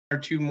or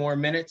two more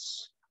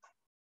minutes.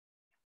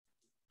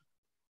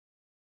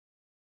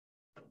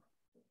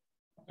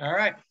 All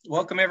right,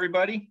 welcome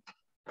everybody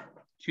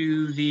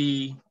to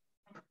the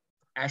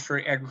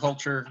Ashford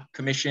Agriculture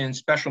Commission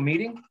special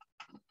meeting.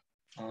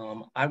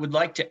 I would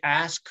like to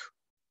ask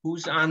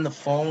who's on the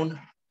phone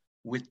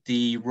with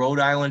the Rhode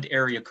Island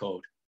area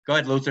code. Go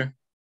ahead, Luther.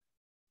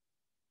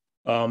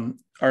 Art,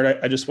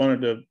 I just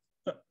wanted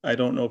to, I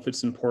don't know if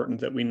it's important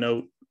that we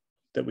note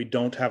that we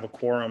don't have a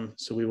quorum,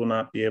 so we will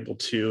not be able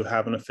to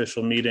have an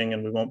official meeting,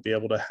 and we won't be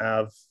able to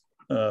have,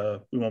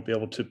 we won't be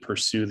able to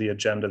pursue the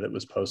agenda that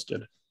was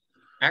posted.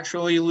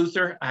 Actually,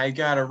 Luther, I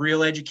got a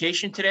real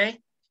education today,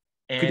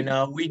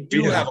 and we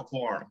do have a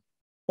quorum.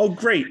 Oh,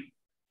 great.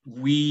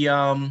 We,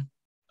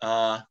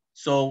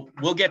 so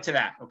we'll get to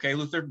that, okay,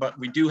 Luther, but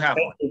we do have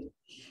one.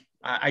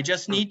 I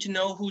just need to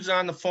know who's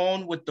on the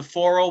phone with the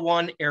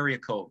 401 area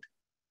code.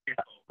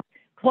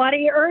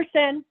 Claudia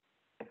Urson.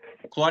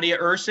 Claudia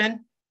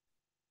Urson?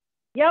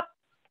 Yep.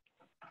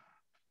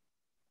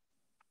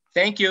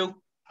 Thank you.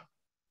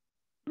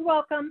 You're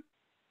welcome.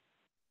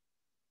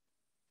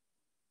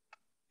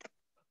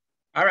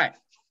 All right.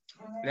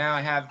 Now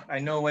I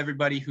know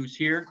everybody who's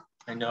here.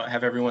 I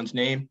have everyone's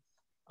name.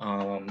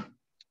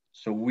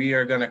 So we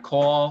are going to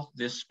call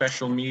this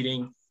special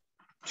meeting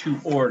to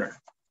order.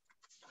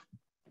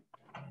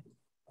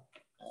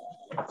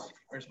 Let's see,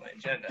 where's my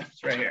agenda?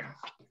 It's right here.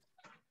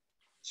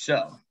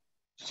 So,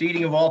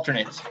 seating of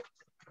alternates.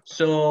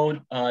 So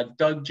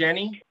Doug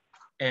Jenny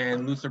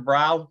and Luther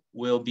Brow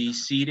will be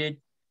seated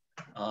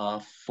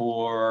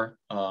for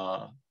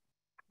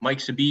Mike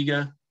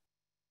Sabiga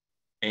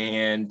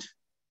and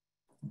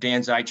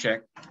Dan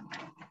Zychek.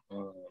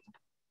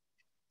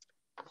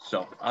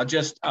 So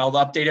I'll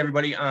update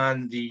everybody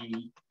on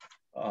the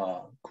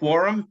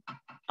quorum.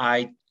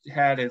 I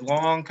had a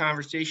long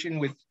conversation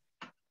with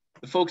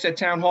the folks at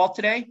Town Hall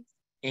today,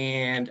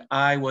 and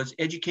I was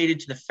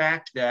educated to the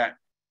fact that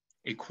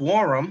a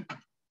quorum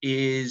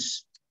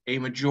is a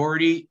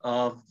majority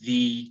of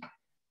the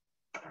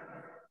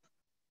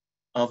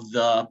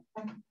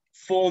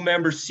full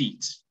member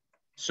seats.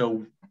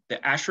 So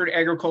the Ashford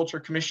Agriculture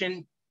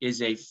Commission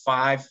is a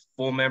 5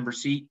 full member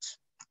seats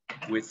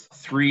with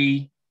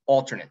 3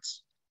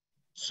 alternates.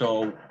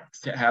 So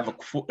to have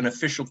an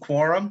official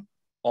quorum,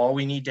 all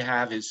we need to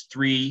have is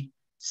 3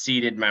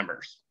 seated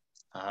members.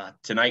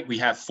 Tonight we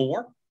have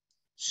 4,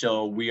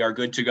 so we are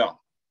good to go.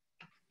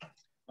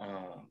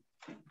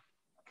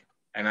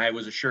 And I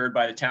was assured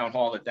by the town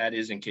hall that that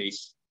is in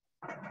case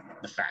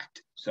the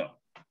fact. So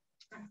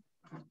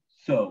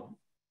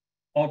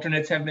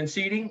alternates have been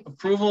seating.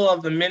 Approval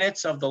of the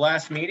minutes of the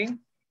last meeting.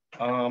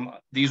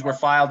 These were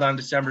filed on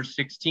December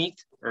 16th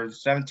or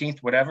 17th,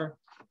 whatever.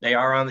 They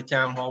are on the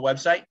town hall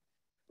website.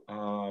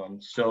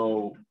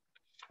 So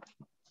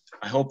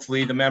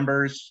hopefully the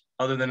members,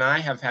 other than I,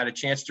 have had a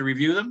chance to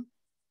review them.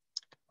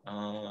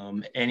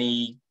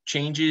 Any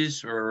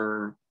changes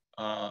or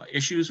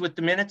issues with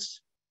the minutes?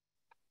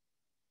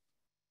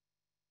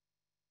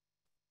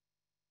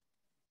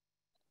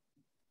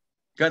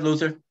 Go ahead,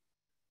 Luther.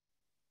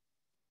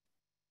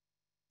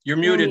 You're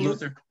muted,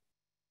 Luther.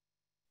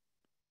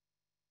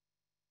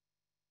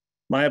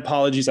 My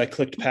apologies, I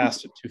clicked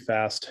past it too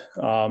fast.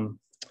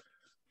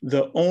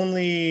 The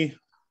only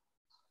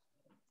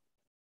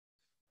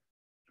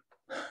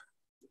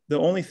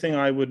thing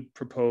I would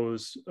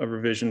propose a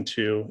revision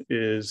to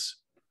is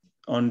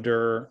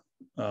under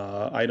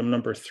item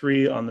number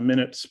 3 on the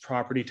minutes,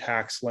 property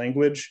tax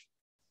language.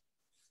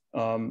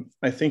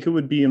 I think it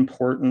would be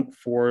important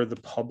for the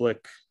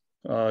public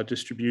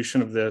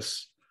distribution of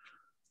this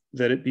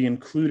that it be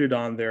included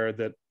on there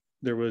that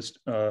there was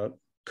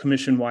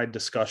commission-wide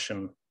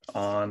discussion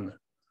on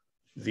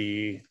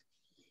the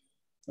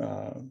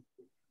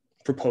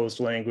proposed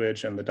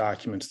language and the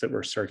documents that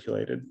were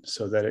circulated,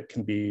 so that it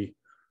can be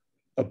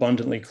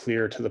abundantly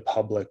clear to the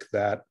public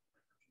that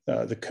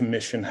the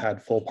commission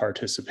had full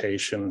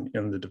participation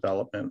in the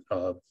development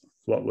of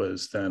what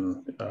was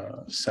then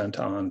sent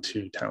on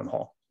to town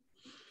hall.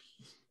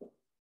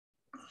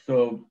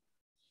 So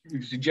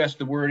you suggest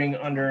the wording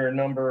under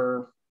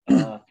number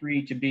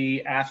 3 to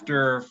be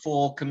after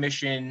full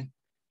commission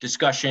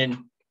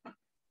discussion,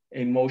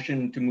 a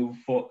motion to move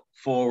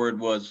forward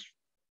was,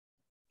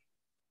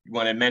 you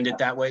want to amend it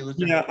that way,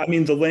 Luther? Yeah, I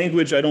mean, the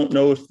language, I don't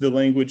know if the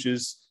language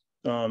is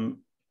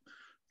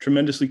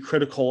tremendously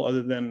critical,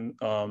 other than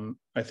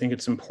I think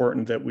it's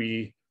important that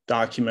we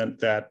document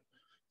that,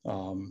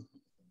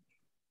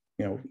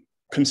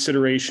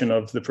 consideration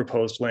of the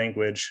proposed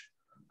language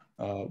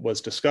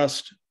was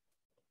discussed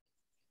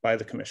by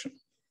the commission.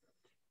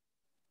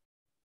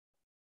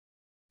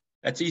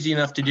 That's easy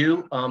enough to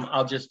do.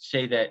 I'll just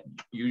say that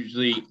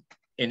usually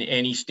in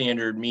any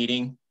standard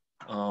meeting,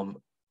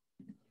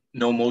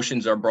 no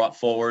motions are brought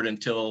forward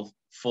until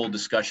full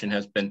discussion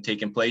has been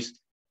taken place,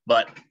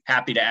 but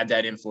happy to add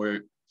that in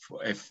for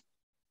if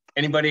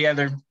anybody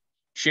other,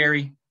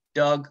 Sherry,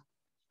 Doug,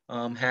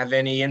 have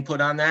any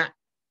input on that?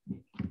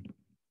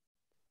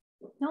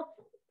 Nope.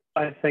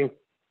 I think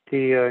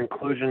the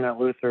inclusion that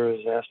Luther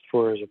has asked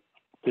for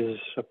is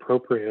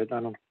appropriate. I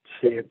don't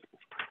see it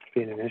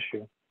being an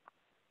issue.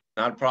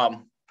 Not a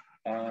problem.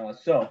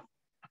 So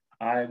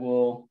I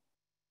will,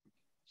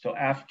 so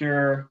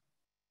after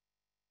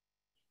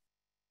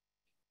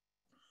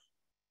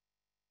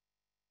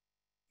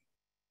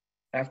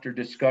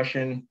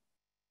discussion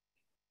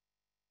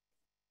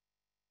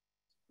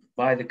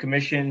by the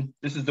commission,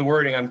 this is the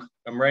wording,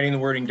 I'm writing the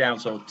wording down,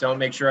 so don't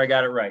make sure I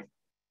got it right.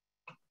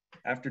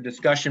 After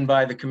discussion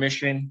by the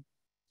commission,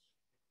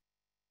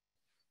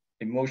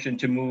 a motion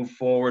to move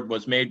forward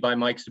was made by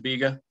Mike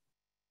Sabiga.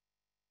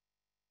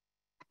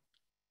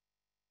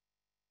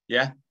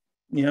 Yeah?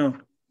 Yeah.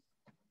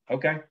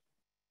 Okay.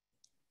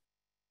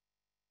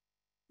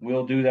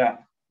 We'll do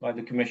that by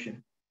the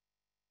commission.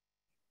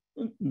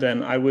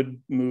 Then I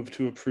would move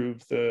to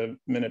approve the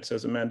minutes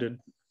as amended.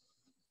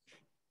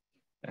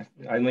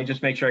 Let me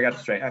just make sure I got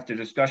this right. After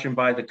discussion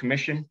by the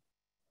commission,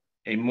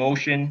 a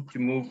motion to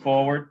move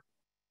forward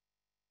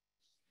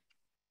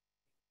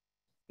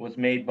was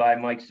made by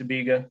Mike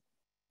Sabiga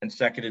and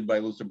seconded by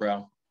Luther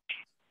Brown.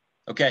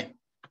 Okay,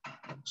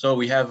 so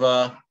we have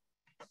a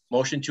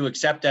motion to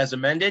accept as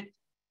amended.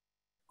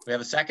 We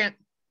have a second?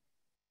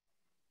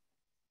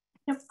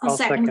 Yep, I'll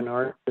second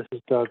Art. This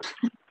is Doug.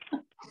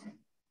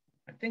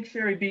 I think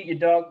Sherry beat you,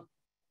 Doug.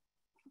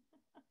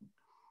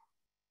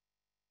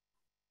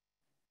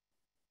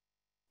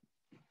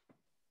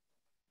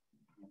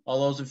 All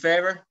those in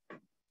favor?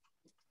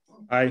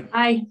 Aye.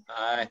 Aye.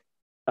 Aye.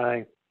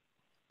 Aye.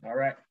 All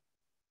right.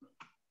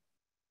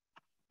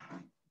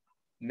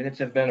 Minutes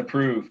have been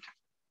approved.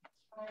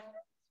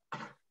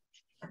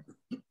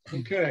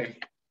 Okay.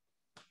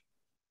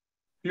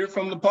 Hear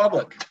from the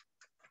public.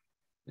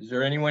 Is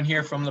there anyone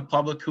here from the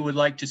public who would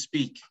like to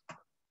speak?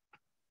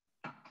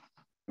 I'm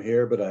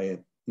here, but I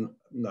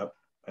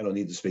don't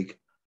need to speak.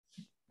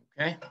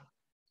 Okay.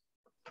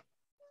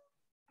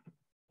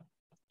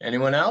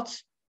 Anyone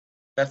else?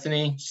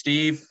 Bethany,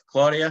 Steve,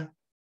 Claudia?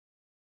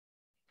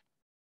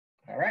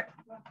 All right,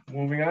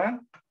 moving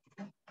on.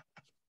 You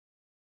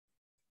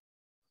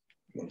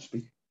want to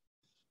speak?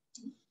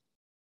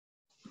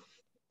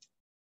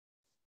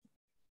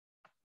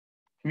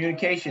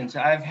 Communications.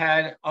 I've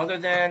had, other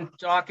than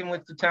talking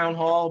with the town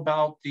hall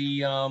about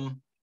the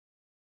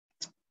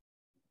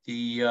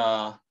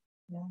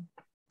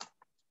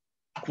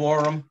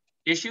quorum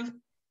issue,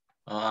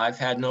 I've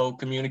had no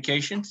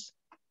communications.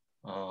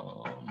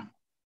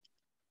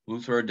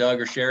 Luther or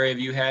Doug or Sherry, have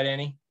you had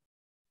any?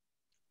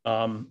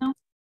 No.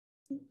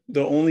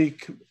 The only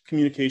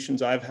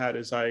communications I've had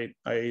is I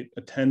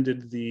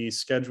attended the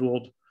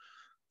scheduled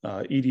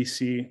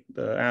EDC,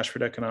 the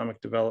Ashford Economic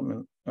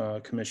Development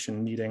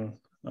Commission meeting.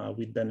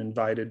 We'd been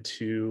invited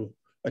to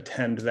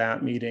attend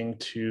that meeting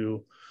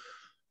to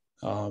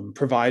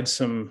provide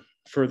some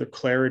further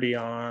clarity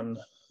on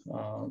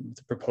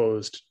the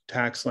proposed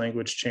tax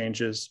language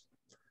changes.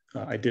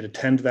 I did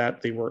attend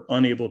that. They were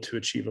unable to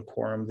achieve a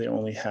quorum. They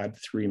only had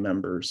 3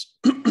 members,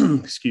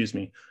 excuse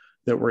me,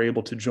 that were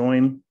able to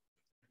join.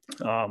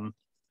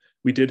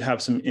 We did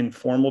have some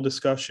informal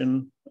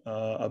discussion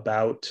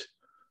about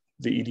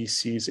the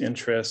EDC's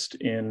interest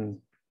in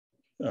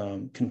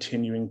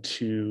continuing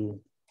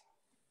to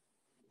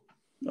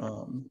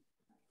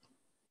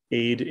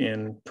aid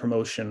in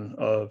promotion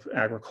of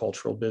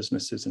agricultural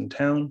businesses in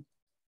town.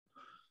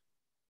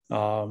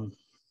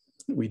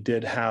 We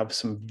did have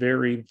some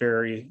very,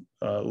 very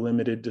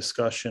limited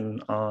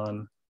discussion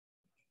on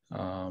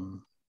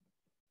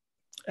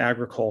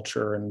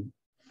agriculture and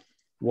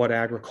what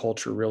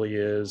agriculture really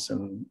is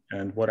and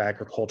what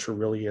agriculture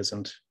really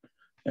isn't.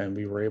 And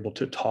we were able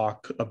to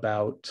talk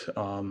about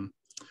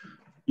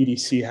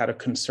EDC had a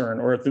concern,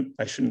 or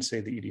I shouldn't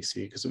say the EDC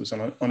because it was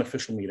an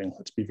unofficial meeting.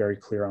 Let's be very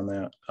clear on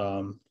that.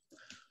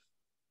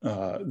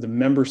 The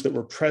members that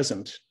were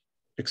present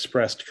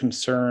expressed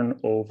concern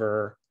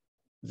over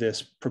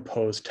this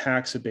proposed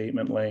tax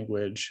abatement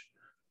language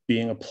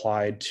being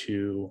applied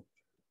to,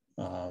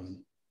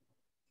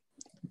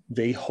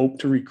 they hope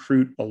to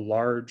recruit a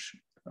large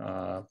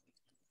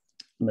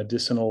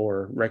medicinal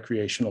or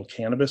recreational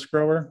cannabis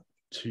grower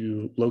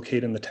to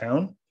locate in the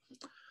town.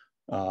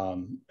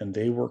 And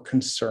they were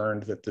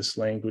concerned that this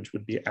language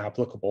would be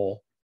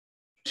applicable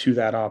to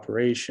that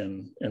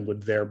operation and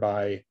would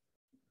thereby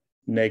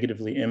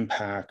negatively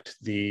impact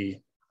the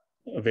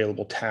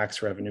available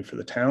tax revenue for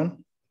the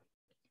town.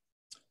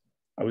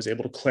 I was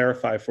able to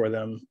clarify for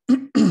them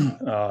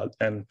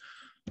and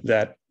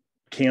that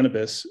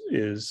cannabis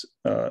is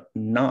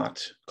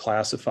not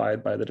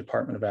classified by the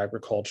Department of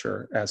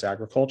Agriculture as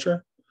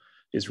agriculture,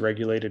 is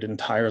regulated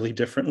entirely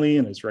differently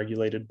and is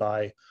regulated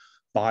by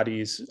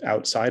bodies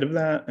outside of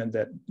that, and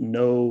that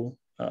no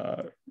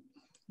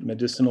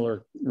medicinal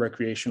or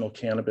recreational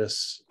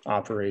cannabis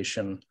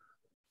operation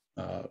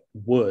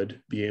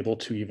would be able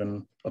to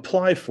even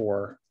apply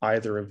for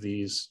either of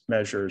these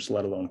measures,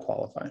 let alone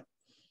qualify.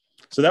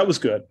 So that was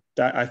good.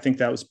 I think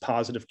that was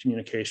positive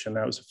communication.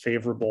 That was a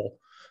favorable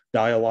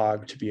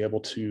dialogue to be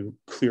able to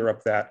clear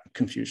up that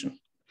confusion.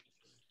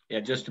 Yeah,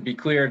 just to be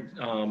clear,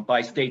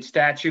 by state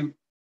statute,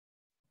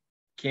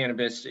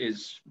 cannabis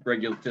is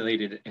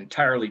regulated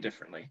entirely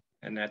differently,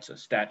 and that's a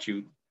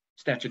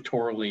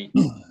statutorily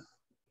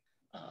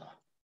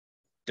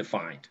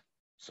defined.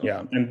 So,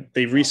 yeah, and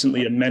they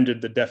recently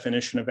amended the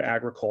definition of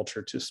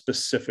agriculture to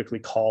specifically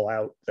call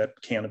out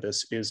that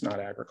cannabis is not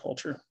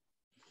agriculture.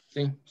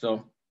 see,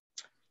 so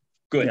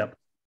good. Yeah,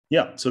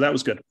 yeah. So that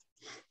was good.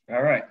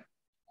 All right.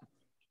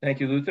 Thank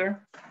you,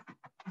 Luther.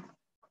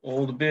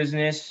 Old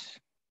business,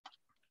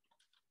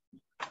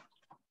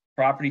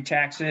 property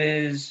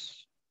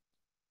taxes,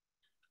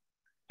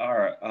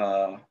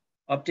 our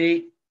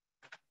update,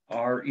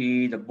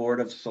 RE, the Board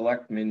of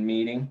Selectmen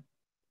meeting.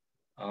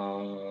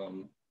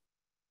 That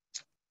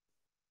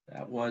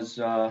was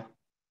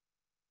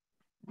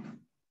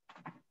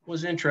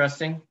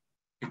interesting.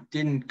 It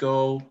didn't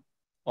go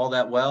all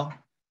that well.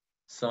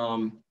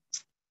 Some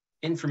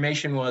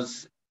information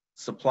was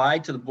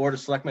supplied to the Board of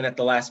Selectmen at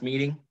the last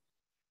meeting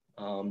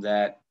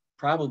that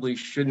probably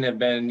shouldn't have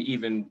been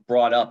even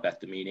brought up at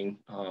the meeting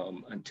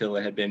until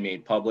it had been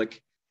made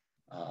public.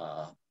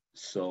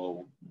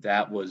 So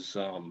that was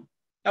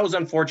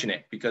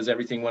unfortunate because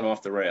everything went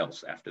off the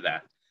rails after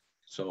that.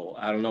 So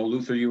I don't know,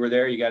 Luther, you were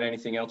there. You got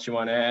anything else you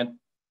want to add?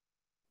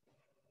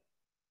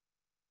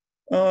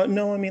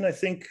 No, I mean, I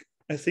think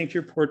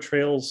your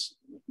portrayal's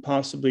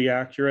possibly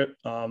accurate.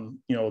 You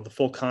know, the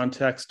full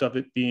context of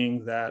it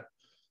being that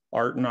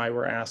Art and I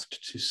were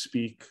asked to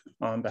speak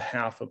on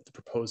behalf of the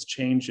proposed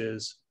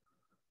changes,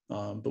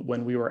 but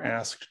when we were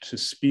asked to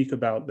speak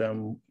about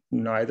them,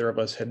 neither of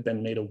us had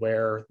been made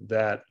aware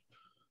that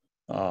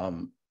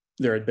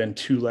there had been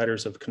 2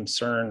 letters of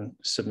concern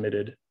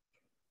submitted.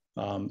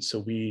 So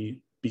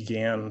we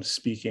began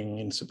speaking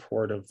in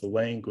support of the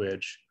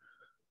language,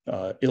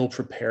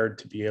 ill-prepared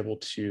to be able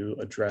to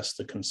address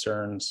the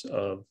concerns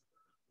of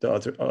the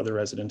other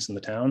residents in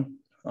the town.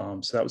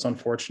 So that was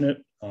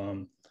unfortunate.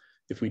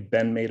 If we'd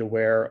been made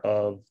aware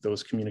of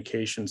those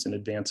communications in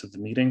advance of the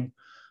meeting,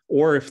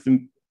 or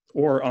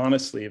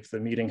honestly, if the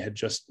meeting had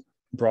just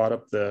brought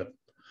up the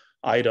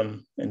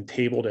item and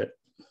tabled it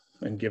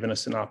and given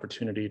us an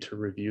opportunity to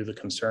review the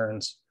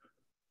concerns,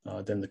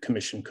 then the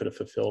commission could have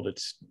fulfilled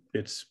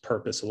its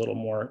purpose a little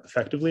more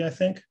effectively, I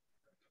think.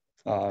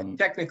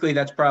 Technically,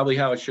 that's probably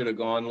how it should have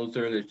gone,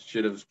 Luther. It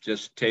should have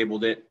just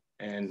tabled it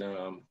and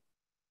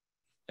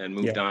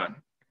moved on.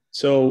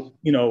 So,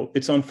 you know,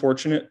 it's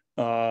unfortunate.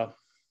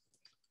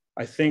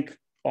 I think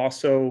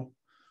also,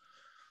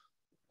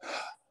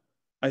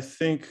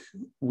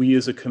 we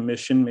as a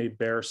commission may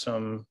bear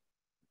some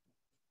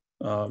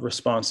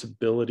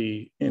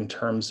responsibility in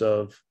terms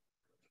of,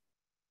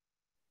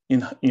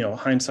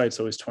 hindsight's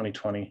always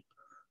 20/20,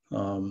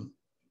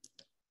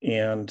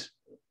 and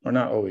or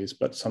not always,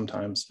 but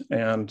sometimes.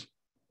 And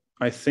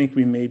I think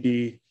we may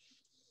be,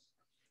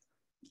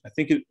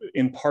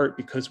 in part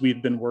because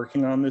we've been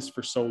working on this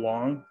for so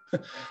long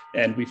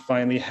and we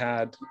finally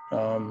had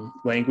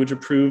language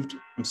approved.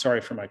 I'm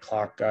sorry for my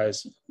clock,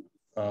 guys.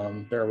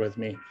 Bear with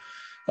me.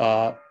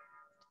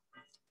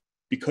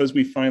 Because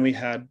we finally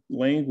had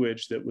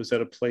language that was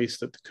at a place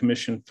that the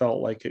commission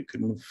felt like it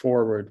could move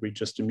forward, we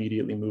just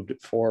immediately moved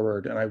it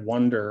forward. And I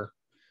wonder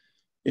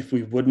if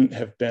we wouldn't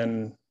have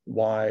been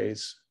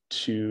wise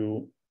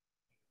to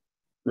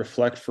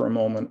reflect for a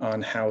moment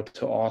on how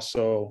to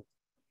also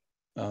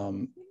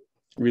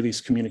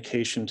release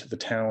communication to the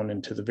town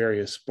and to the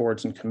various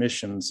boards and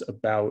commissions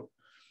about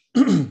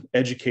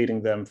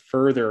educating them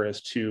further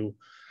as to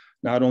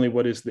not only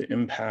what is the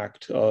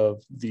impact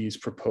of these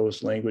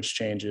proposed language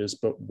changes,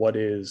 but what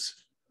is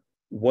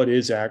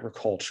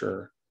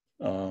agriculture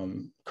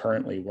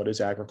currently? What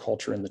is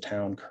agriculture in the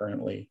town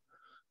currently?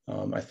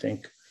 I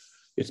think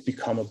it's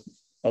become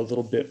a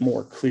little bit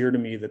more clear to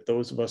me that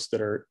those of us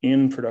that are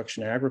in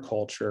production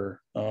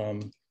agriculture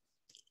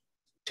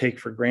take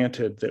for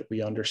granted that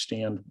we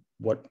understand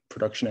what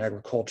production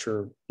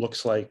agriculture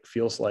looks like,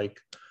 feels like,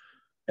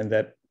 and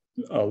that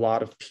a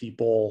lot of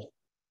people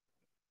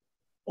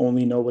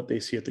only know what they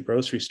see at the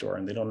grocery store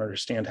and they don't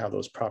understand how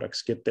those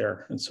products get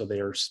there. And so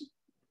there's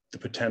the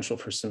potential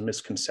for some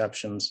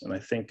misconceptions. And I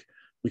think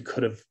we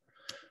could have,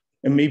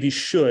 and maybe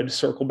should,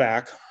 circle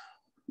back.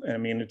 I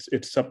mean,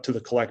 it's up to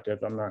the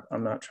collective. I'm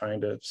not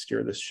trying to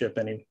steer this ship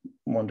any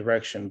one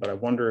direction, but I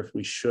wonder if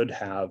we should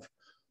have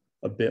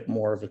a bit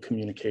more of a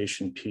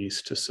communication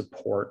piece to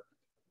support.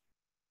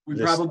 We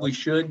probably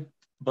should,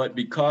 but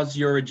because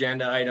your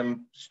agenda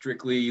item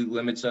strictly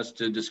limits us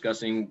to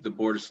discussing the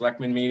Board of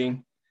Selectmen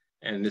meeting,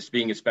 and this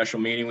being a special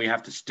meeting, we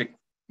have to stick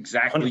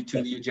exactly 100%.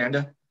 To the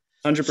agenda.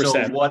 100%.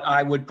 So what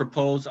I would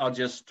propose, I'll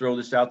just throw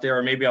this out there,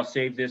 or maybe I'll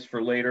save this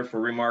for later for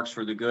remarks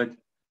for the good.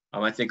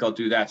 I think I'll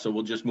do that. So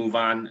we'll just move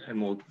on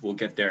and we'll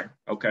get there.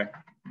 Okay.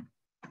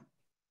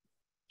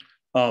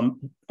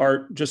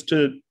 Art, just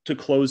to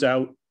close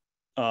out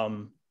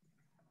the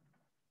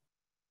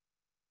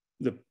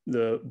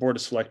Board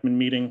of Selectmen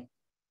meeting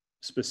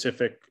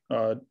specific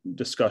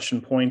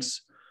discussion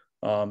points.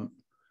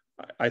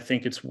 I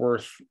think it's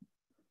worth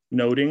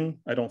noting.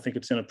 I don't think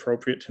it's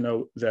inappropriate to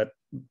note that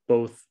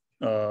both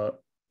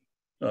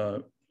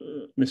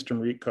Mr.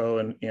 Enrico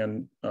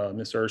and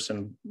Ms.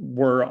 Urson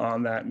were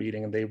on that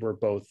meeting, and they were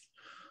both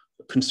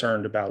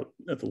concerned about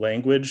the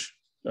language,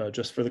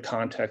 just for the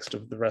context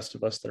of the rest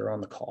of us that are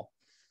on the call,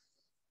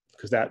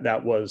 because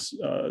that was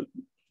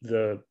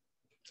the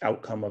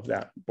outcome of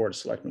that Board of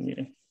Selectmen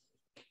meeting.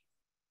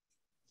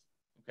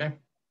 Okay.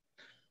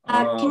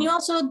 Can you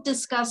also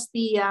discuss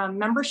the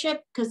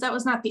membership? Because that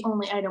was not the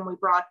only item we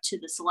brought to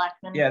the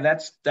selectmen. Yeah,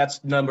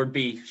 that's number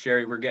B,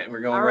 Sherry. We're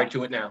going All right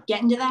to it now.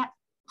 Get into that.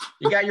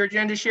 You got your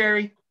agenda,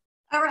 Sherry?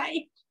 All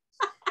right.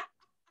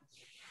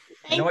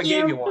 I know I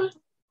gave you one.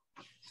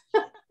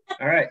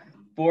 All right.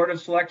 Board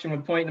of Selection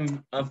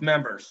appointment of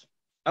members.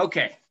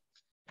 Okay.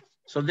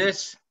 So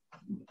this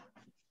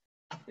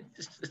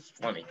it's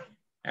funny.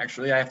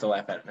 Actually, I have to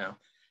laugh at it now.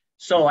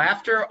 So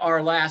after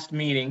our last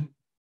meeting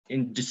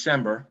in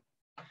December,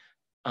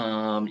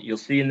 you'll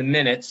see in the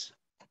minutes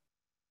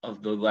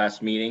of the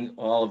last meeting,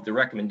 all of the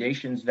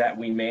recommendations that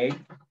we made.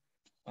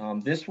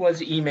 This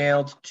was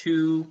emailed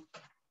to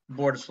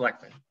Board of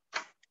Selectmen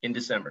in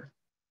December.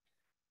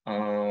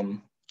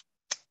 Hoping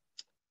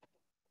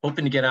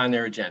to get on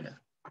their agenda.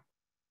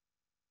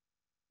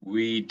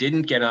 We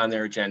didn't get on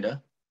their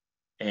agenda,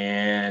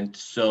 and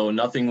so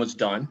nothing was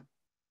done.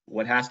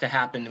 What has to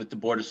happen with the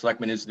Board of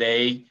Selectmen is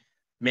they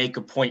make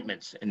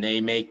appointments and they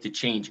make the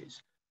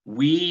changes.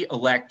 We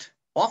elect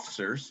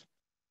officers,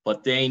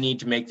 but they need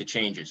to make the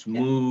changes,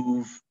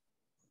 move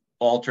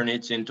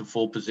alternates into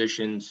full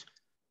positions,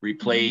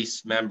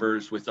 replace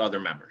members with other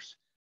members.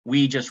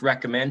 We just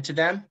recommend to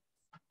them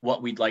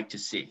what we'd like to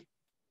see.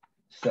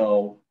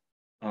 So,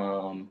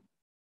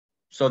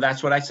 so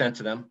that's what I sent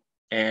to them,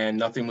 and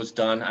nothing was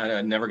done.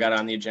 I never got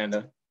on the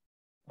agenda.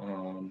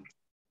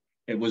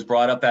 It was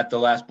brought up at the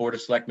last Board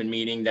of Selectmen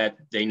meeting that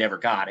they never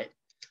got it.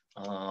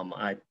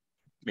 I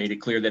made it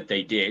clear that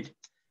they did.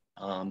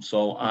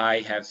 So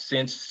I have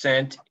since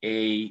sent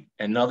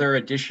another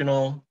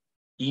additional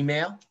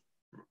email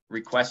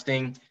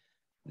requesting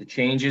the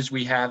changes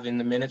we have in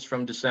the minutes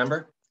from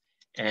December,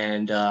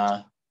 and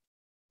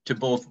to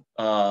both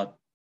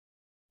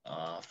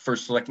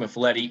First Selectman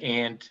Folletti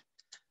and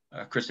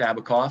Chris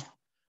Abakoff.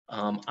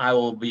 I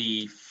will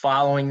be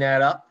following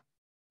that up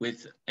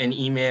with an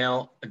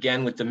email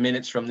again with the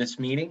minutes from this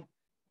meeting.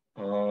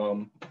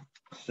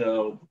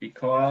 So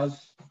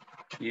because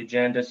the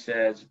agenda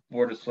says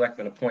Board of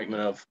Selectmen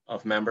appointment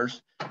of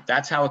members,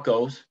 that's how it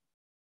goes.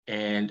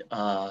 And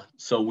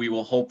so we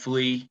will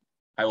hopefully,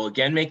 I will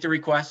again make the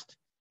request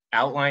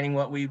outlining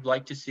what we'd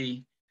like to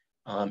see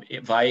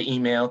via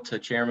email to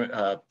Chairman,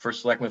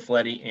 First Selectman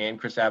Folletti and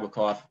Chris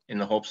Abakoff, in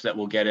the hopes that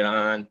we'll get it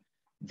on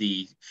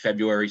the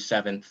February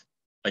 7th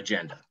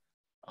agenda.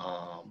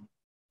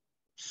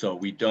 So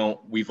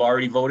we've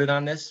already voted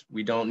on this.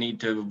 We don't need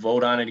to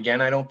vote on it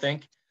again, I don't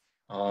think.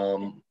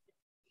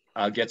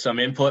 I'll get some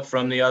input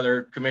from the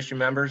other commission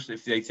members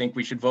if they think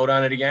we should vote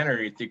on it again,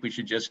 or you think we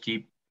should just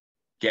keep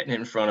getting it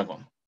in front of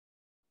them.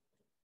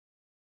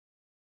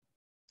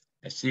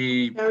 I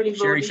see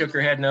Sherry shook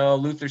her head no,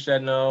 Luther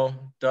said no.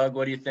 Doug,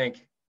 what do you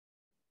think?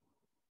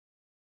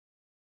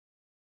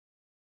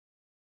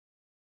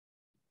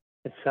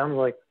 It sounds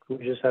like we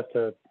just have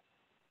to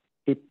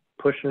keep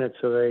pushing it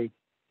so they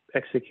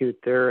execute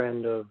their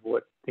end of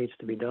what needs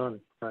to be done,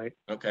 right?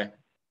 Okay.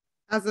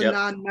 As a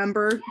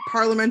non-member,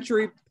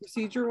 parliamentary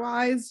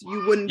procedure-wise,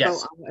 you wouldn't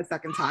vote on it a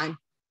second time.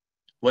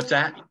 What's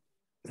that?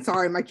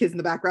 Sorry, my kid's in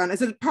the background. I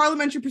said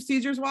parliamentary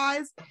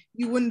procedures-wise,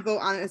 you wouldn't vote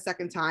on it a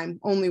second time,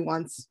 only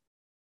once.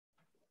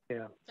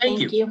 Yeah.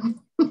 Thank you.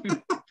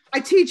 I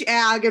teach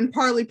ag, and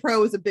Parley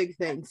Pro is a big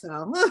thing,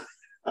 so.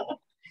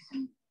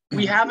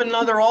 We have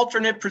another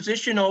alternate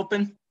position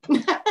open.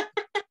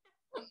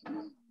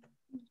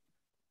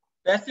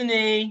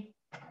 Bethany.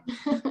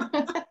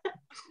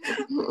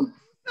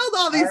 Filled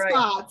all these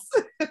spots.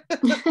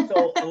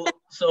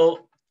 All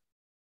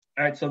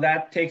right, so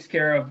that takes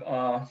care of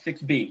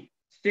 6B.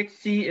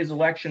 6C is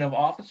election of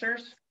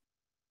officers.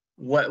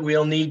 What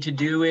we'll need to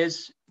do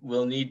is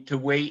we'll need to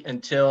wait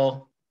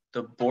until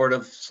the Board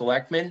of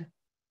Selectmen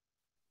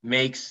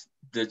makes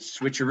the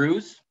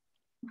switcheroos,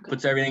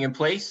 puts everything in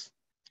place,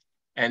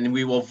 and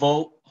we will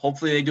vote.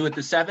 Hopefully they do it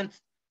the 7th.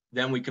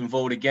 Then we can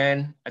vote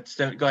again at the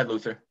 7th. Go ahead,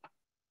 Luther.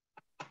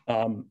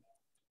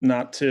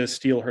 Not to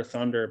steal her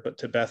thunder, but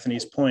to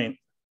Bethany's point,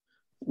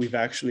 we've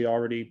actually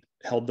already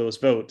held those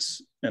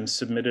votes and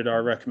submitted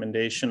our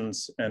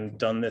recommendations and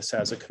done this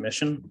as a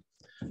commission.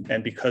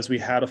 And because we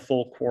had a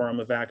full quorum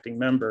of acting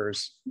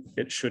members,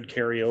 it should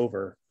carry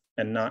over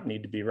and not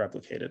need to be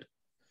replicated.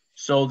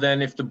 So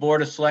then if the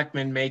Board of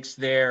Selectmen makes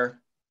their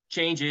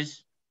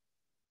changes,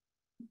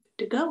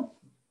 to go.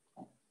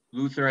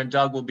 Luther and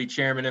Doug will be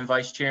chairman and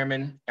vice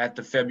chairman at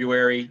the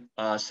February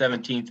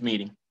 17th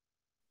meeting.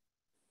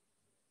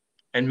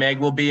 And Meg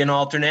will be an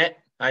alternate.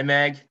 Hi,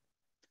 Meg.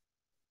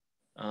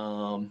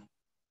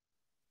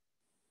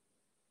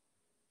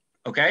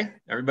 Okay,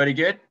 everybody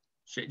good?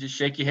 Just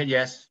shake your head,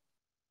 yes.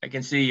 I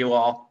can see you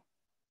all.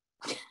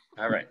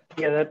 All right.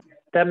 Yeah,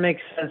 that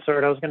makes sense,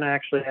 Art. I was going to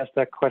actually ask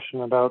that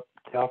question about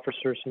the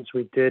officers, since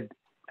we did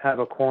have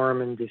a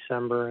quorum in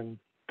December and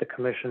the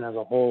commission as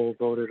a whole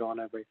voted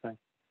on everything.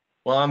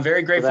 Well, I'm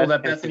very grateful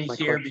that answers Bethany's my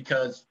here question.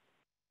 because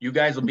you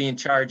guys will be in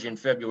charge in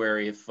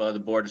February if the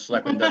Board of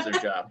Selectmen does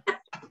their job.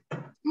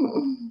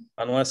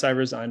 Unless I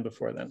resign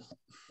before then.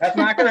 That's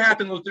not going to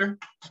happen, Luther.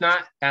 It's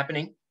not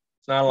happening.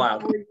 It's not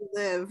allowed. Where you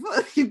live,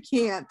 you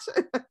can't.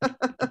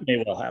 It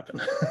may well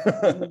happen.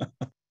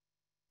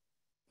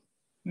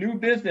 New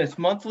business,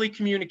 monthly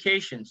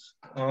communications.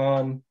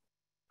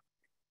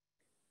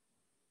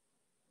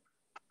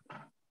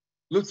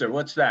 Luther,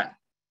 what's that?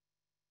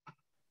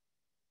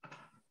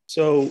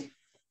 So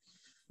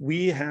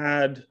we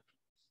had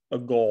a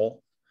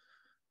goal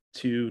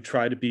to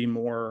try to be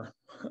more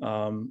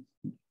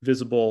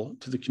visible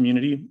to the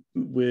community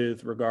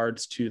with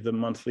regards to the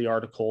monthly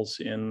articles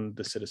in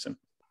the Citizen.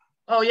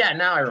 Oh yeah,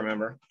 now I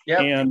remember.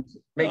 Yeah, and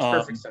makes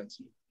perfect sense.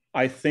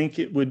 I think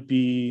it would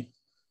be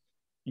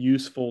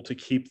useful to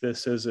keep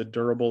this as a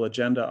durable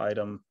agenda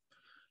item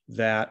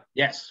that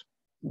yes,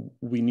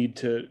 we need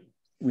to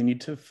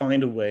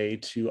find a way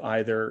to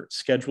either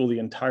schedule the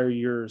entire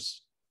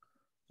year's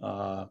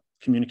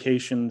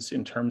communications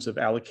in terms of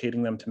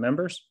allocating them to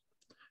members,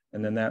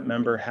 and then that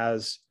member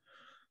has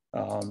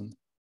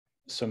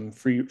some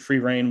free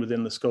reign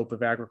within the scope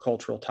of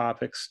agricultural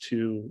topics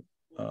to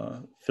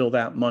fill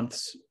that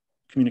month's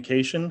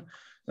communication.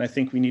 And I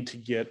think we need to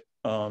get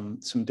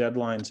some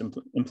deadlines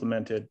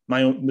implemented.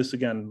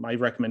 My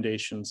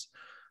recommendations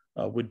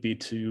would be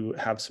to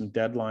have some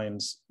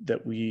deadlines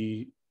that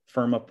we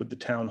firm up with the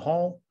town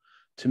hall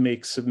to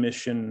make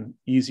submission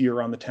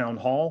easier on the town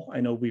hall. I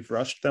know we've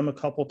rushed them a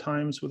couple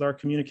times with our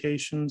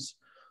communications.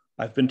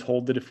 I've been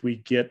told that if we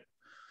get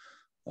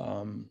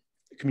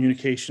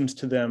communications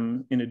to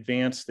them in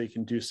advance, they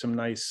can do some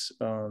nice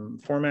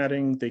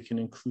formatting. They can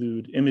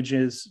include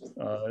images.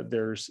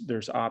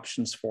 There's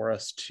options for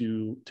us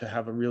to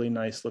have a really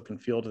nice look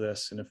and feel to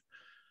this. And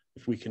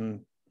if we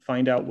can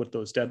find out what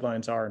those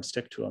deadlines are and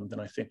stick to them, then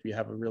I think we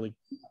have a really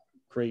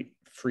great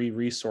free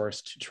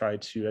resource to try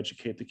to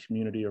educate the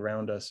community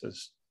around us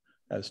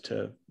as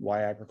to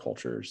why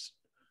agriculture is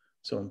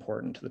so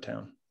important to the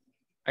town.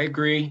 I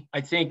agree.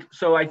 I think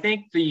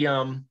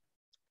the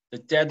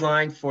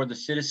deadline for the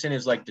Citizen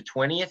is like the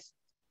 20th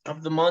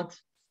of the month.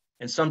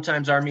 And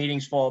sometimes our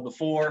meetings fall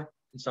before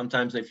and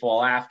sometimes they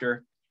fall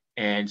after.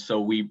 And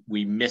so we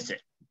miss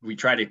it. We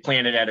try to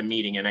plan it at a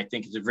meeting. And I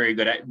think it's a very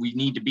good, we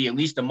need to be at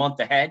least a month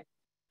ahead,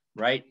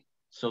 right?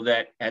 So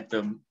that at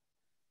the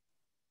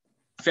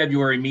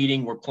February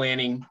meeting, we're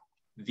planning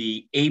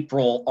the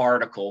April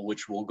article,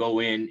 which will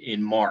go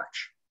in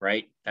March,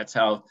 right? That's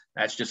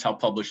just how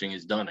publishing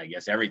is done, I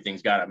guess.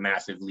 Everything's got a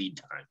massive lead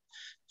time.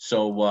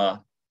 So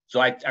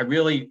I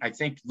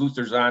think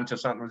Luther's on to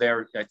something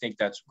there. I think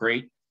that's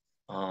great.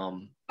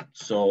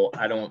 So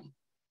I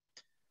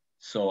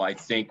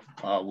think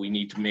we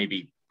need to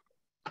maybe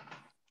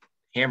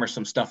hammer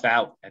some stuff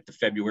out at the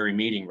February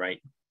meeting,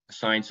 right?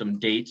 Assign some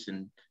dates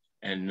and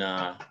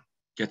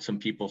get some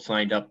people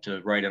signed up to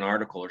write an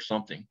article or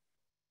something.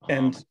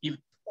 And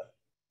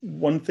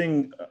one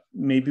thing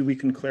maybe we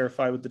can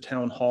clarify with the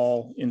town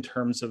hall in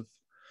terms of,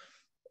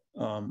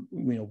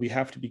 we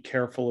have to be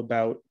careful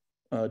about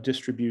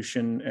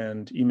distribution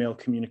and email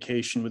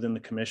communication within the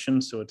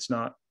commission, so it's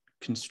not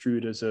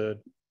construed as a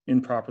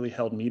improperly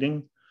held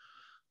meeting.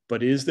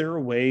 But is there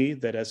a way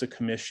that as a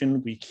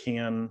commission we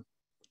can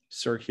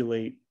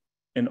circulate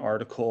an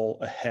article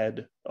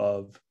ahead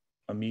of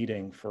a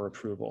meeting for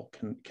approval?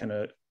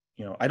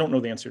 I don't know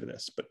the answer to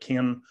this, but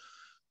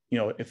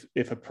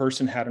if a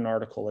person had an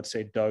article, let's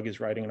say Doug is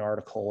writing an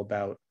article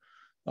about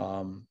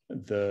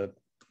the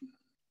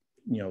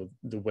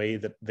way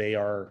that they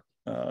are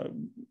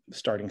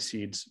starting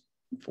seeds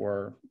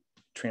for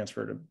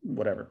transfer to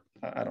whatever,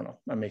 I don't know,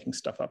 I'm making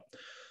stuff up.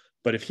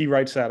 But if he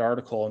writes that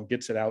article and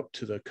gets it out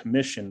to the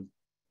commission,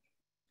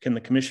 can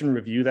the commission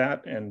review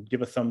that and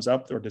give a thumbs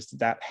up, or does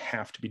that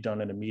have to be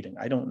done in a meeting?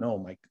 I don't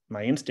know.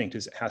 My instinct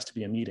is it has to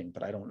be a meeting,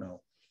 but I don't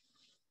know.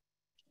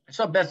 I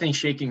saw Bethany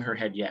shaking her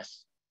head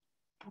yes.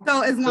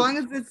 So as long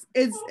as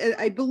it's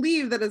I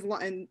believe that as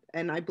long,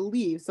 and I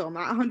believe, so I'm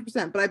not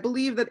 100%, but I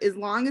believe that as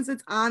long as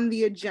it's on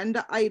the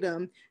agenda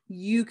item,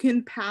 you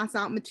can pass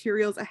out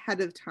materials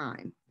ahead of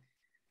time,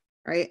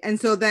 right? And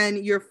so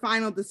then your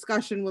final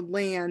discussion would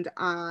land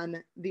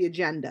on the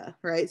agenda,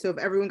 right? So if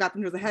everyone got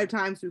them ahead of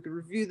time, so we could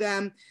review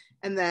them,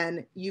 and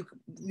then you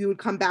would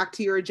come back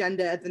to your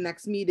agenda at the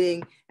next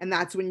meeting, and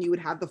that's when you would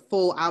have the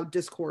full out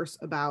discourse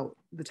about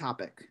the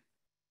topic.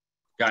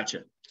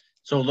 Gotcha.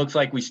 So it looks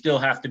like we still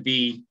have to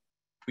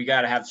we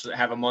got to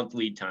have a month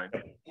lead time.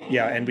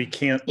 Yeah, and we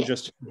can't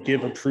just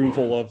give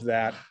approval of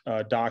that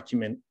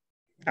document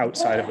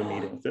outside of a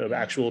meeting. The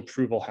actual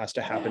approval has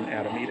to happen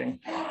at a meeting.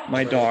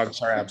 My dogs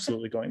are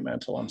absolutely going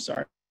mental. I'm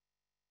sorry.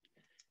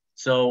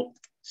 So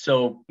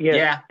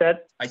yeah,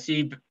 that I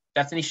see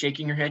Bethany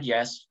shaking her head.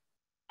 Yes,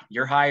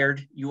 you're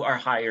hired. You are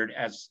hired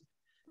as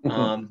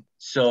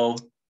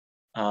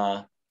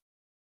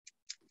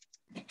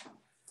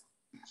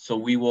So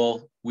we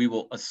will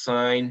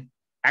assign,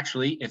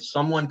 actually, if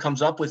someone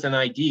comes up with an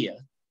idea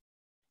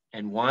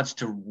and wants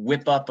to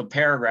whip up a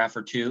paragraph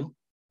or two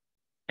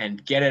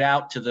and get it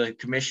out to the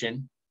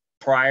commission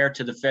prior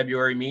to the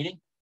February meeting,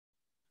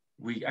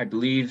 I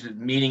believe the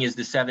meeting is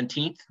the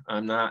 17th.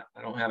 I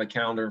don't have a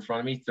calendar in front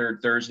of me, third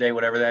Thursday,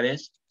 whatever that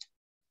is.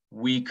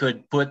 We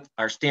could put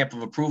our stamp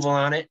of approval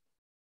on it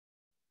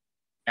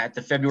at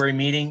the February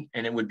meeting,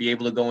 and it would be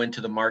able to go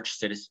into the March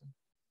citizen,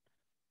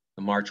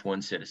 the March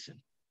 1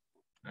 citizen.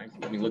 All right,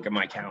 let me look at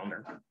my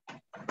calendar.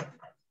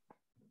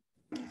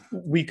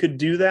 We could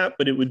do that,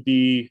 but it would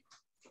be,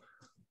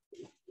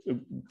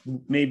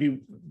 maybe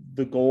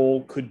the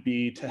goal could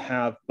be to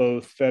have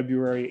both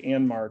February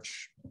and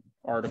March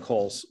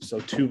articles. So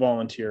 2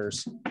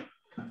 volunteers,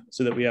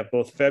 so that we have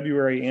both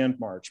February and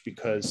March,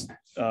 because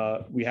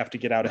we have to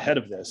get out ahead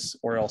of this,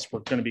 or else we're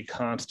going to be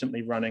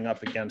constantly running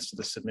up against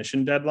the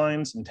submission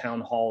deadlines, and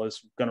town hall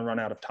is going to run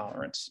out of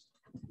tolerance.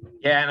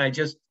 Yeah, and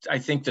I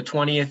think the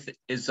 20th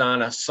is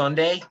on a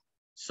Sunday.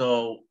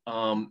 So,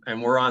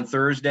 and we're on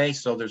Thursday.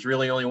 So there's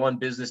really only one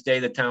business day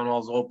that town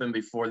hall's open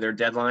before their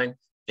deadline.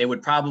 They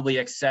would probably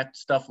accept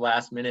stuff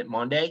last minute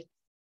Monday.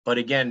 But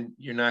again,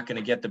 you're not going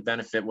to get the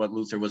benefit what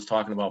Luther was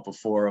talking about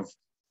before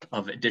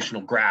of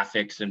additional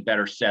graphics and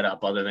better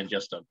setup other than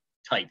just a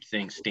typed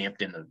thing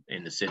stamped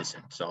in the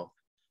citizen. So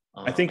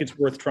I think it's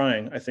worth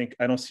trying.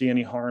 I don't see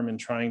any harm in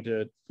trying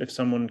to, if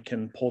someone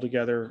can pull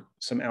together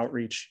some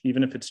outreach,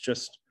 even if it's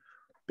just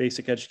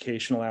basic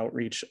educational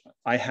outreach.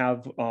 I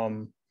have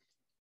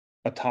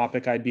a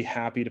topic I'd be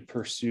happy to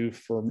pursue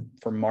for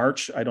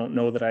March. I don't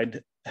know that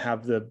I'd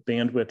have the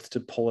bandwidth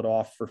to pull it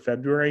off for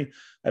February.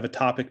 I have a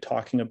topic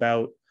talking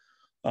about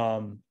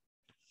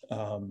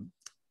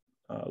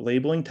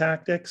labeling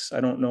tactics. I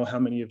don't know how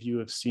many of you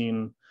have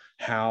seen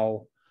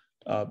how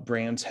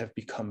brands have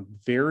become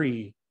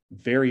very,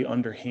 very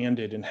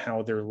underhanded in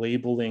how they're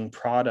labeling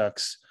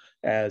products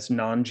as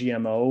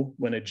non-GMO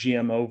when a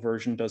GMO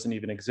version doesn't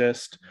even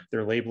exist.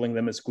 They're labeling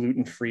them as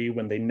gluten-free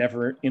when they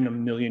never in a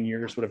million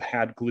years would have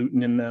had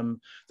gluten in them.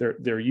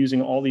 They're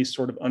using all these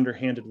sort of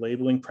underhanded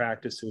labeling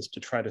practices to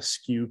try to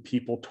skew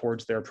people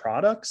towards their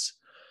products.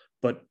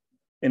 But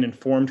an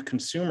informed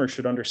consumer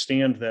should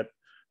understand that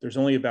there's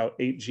only about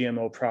 8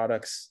 GMO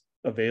products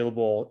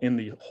available in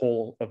the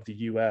whole of the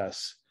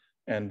US,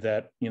 and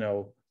that, you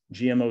know,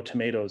 GMO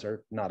tomatoes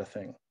are not a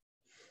thing.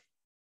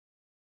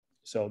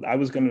 So I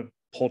was going to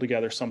pull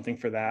together something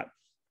for that.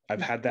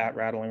 I've had that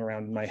rattling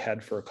around in my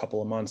head for a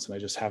couple of months, and I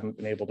just haven't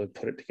been able to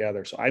put it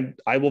together. So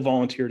I will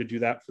volunteer to do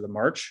that for the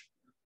March,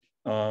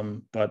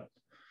 but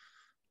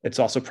it's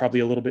also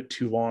probably a little bit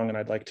too long, and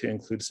I'd like to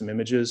include some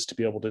images to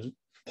be able to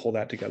pull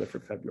that together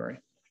for February.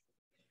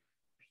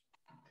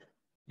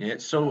 Yeah,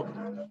 so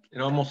it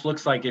almost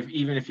looks like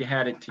even if you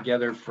had it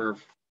together for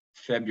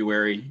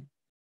February,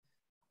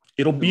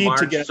 it'll be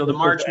March, together. so the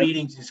March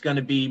meeting is going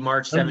to be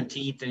March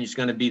 17th, and it's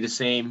going to be the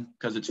same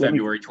because it's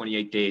February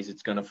 28 days.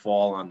 It's going to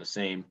fall on the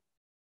same.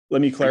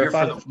 Let me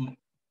clarify.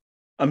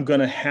 I'm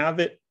going to have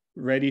it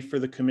ready for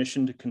the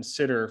commission to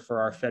consider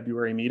for our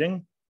February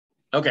meeting.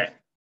 Okay.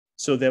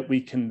 So that we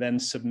can then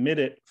submit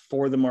it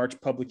for the March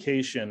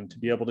publication to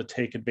be able to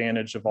take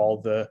advantage of all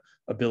the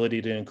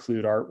ability to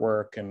include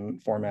artwork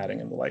and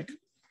formatting and the like.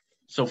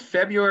 So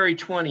February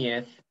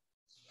 20th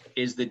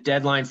is the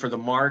deadline for the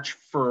March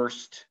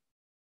 1st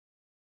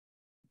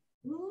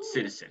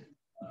citizen.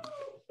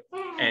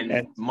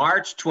 And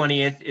March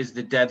 20th is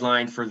the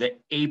deadline for the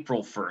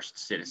April 1st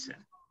citizen.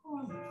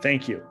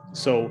 Thank you.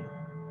 So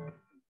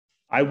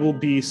I will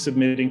be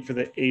submitting for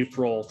the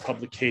April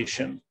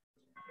publication.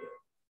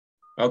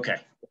 Okay.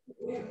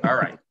 All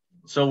right.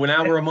 So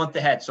now we're a month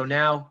ahead. So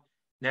now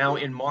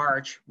in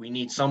March, we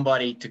need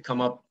somebody to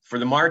come up for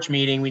the March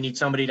meeting. We need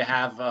somebody to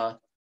have a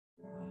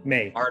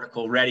May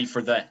article ready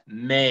for the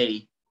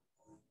May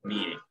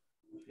meeting.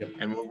 Yep.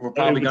 And we're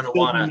probably going to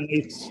want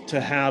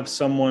to have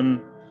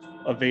someone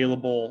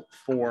available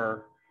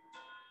for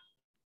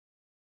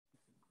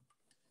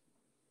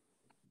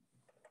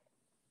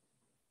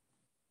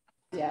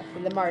for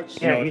the March.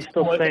 Yeah, he's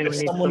still saying we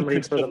need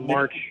somebody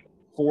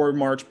for the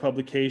March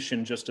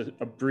publication, just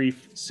a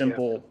brief,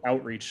 simple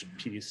outreach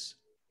piece.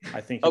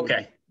 I think.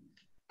 Okay.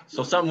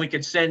 So something we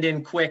could send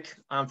in quick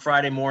on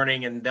Friday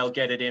morning, and they'll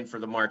get it in for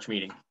the March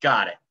meeting.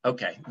 Got it.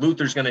 Okay.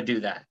 Luther's going to do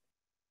that.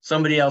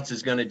 Somebody else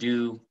is going to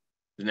do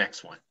the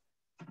next one.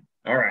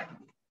 All right.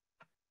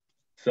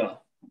 So.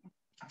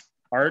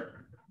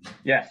 Art?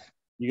 Yes.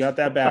 You got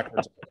that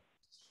backwards.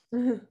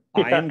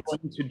 I am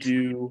going to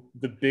do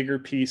the bigger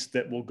piece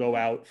that will go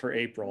out for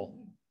April,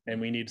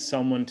 and we need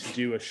someone to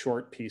do a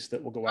short piece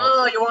that will go out.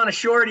 Oh, you want a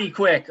shorty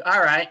quick.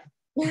 All right.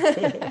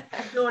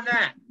 Doing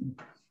that.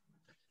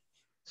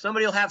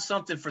 Somebody will have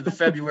something for the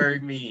February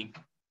meeting,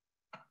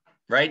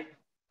 right?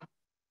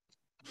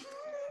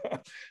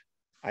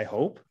 I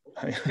hope.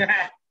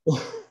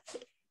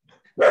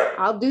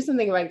 I'll do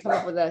something if I can come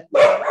up with a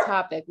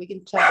topic. We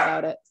can chat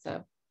about it.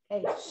 So,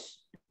 hey.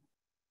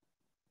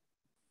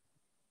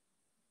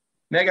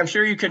 Meg, I'm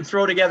sure you can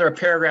throw together a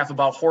paragraph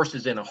about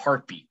horses in a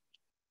heartbeat.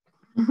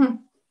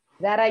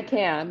 That I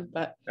can,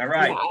 but all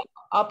right. Yeah,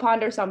 I'll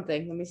ponder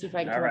something. Let me see if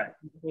I can come up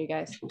with for you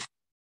guys.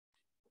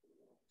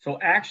 So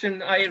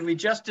we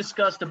just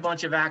discussed a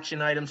bunch of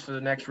action items for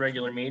the next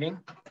regular meeting.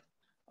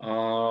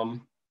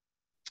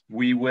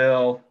 We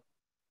will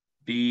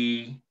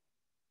be,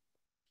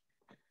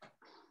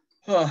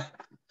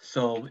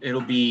 so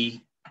it'll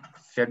be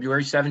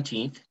February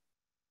 17th.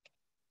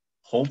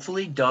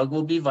 Hopefully Doug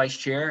will be vice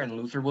chair and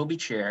Luther will be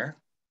chair.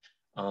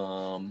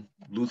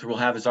 Luther will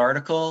have his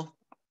article.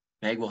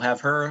 Meg will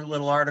have her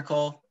little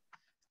article.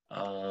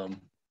 Oh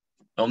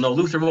no,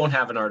 Luther won't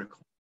have an article.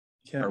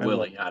 Yeah, Or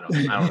will he? I don't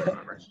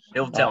remember.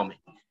 He'll tell me.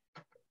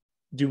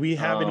 Do we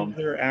have any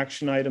other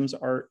action items,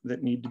 Art,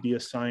 that need to be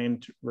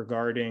assigned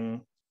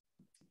regarding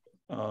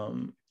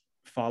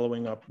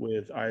following up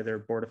with either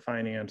Board of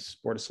Finance,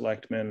 Board of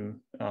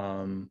Selectmen,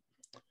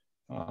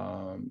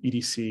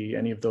 EDC,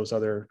 any of those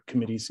other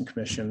committees and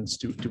commissions?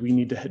 Do we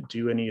need to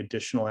do any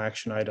additional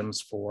action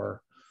items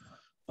for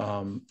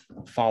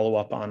follow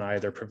up on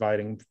either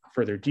providing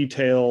further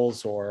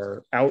details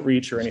or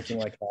outreach or anything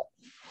like that?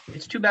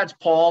 It's too bad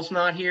Paul's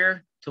not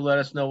here to let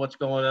us know what's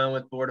going on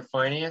with Board of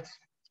Finance.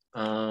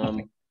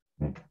 Paul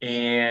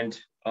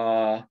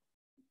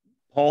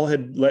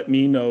had let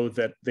me know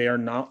that they are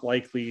not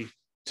likely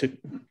to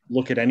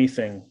look at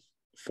anything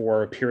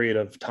for a period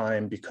of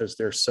time because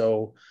they're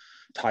so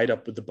tied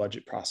up with the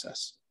budget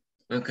process.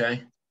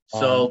 Okay,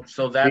 so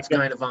that's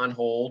kind of on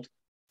hold.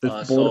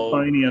 The Board of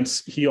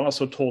Finance, he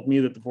also told me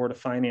that the Board of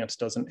Finance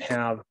doesn't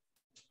have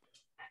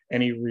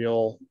any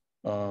real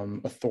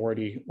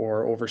authority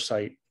or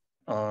oversight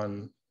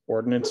on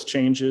ordinance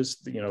changes.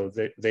 You know,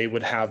 they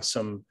would have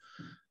some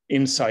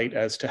insight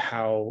as to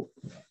how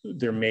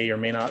there may or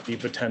may not be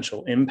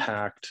potential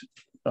impact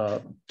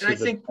to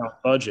the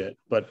budget,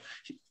 but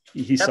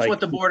that's like, what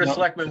the Board of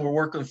Selectmen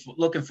were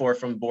looking for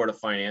from the Board of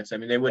Finance. I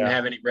mean, they wouldn't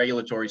have any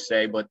regulatory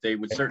say, but they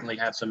would certainly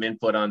have some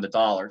input on the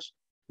dollars.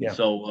 Yeah.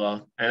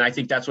 So, and I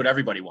think that's what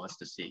everybody wants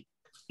to see.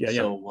 Yeah.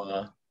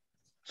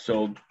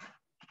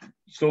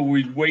 So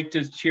we wait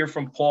to hear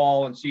from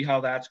Paul and see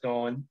how that's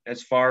going.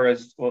 As far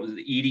as what was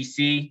the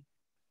EDC,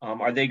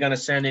 are they going to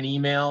send an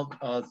email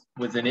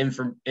with an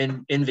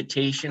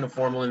invitation, a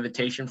formal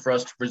invitation for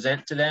us to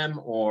present to them,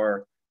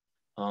 or?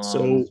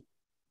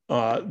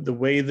 The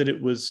way that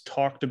it was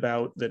talked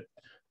about, that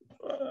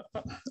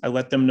I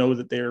let them know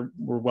that they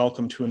were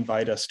welcome to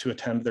invite us to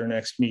attend their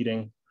next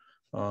meeting.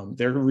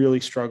 They're really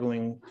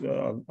struggling.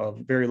 A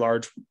very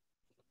large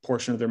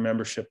portion of their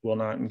membership will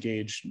not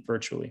engage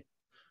virtually.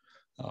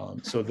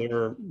 So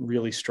they're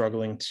really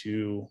struggling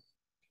to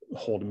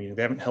hold a meeting.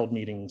 They haven't held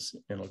meetings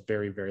in a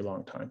very, very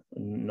long time,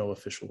 no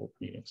official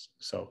meetings.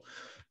 So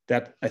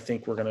that, I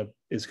think,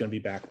 is going to be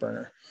back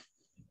burner.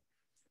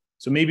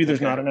 So maybe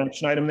there's not an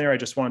action item there. I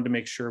just wanted to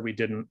make sure we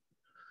didn't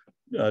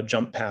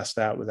jump past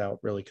that without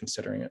really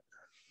considering it.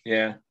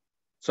 Yeah.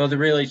 So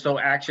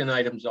action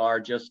items are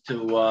just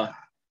to,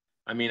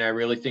 I mean, I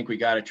really think we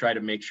got to try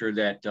to make sure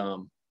that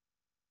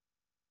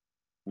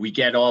we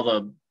get all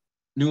the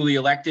newly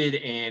elected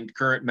and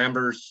current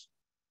members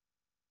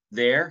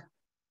there.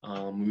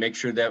 Make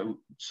sure that,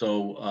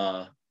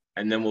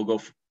 and then we'll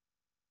go.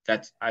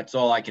 That's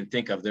all I can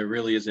think of. There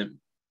really isn't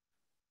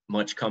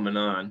much coming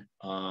on.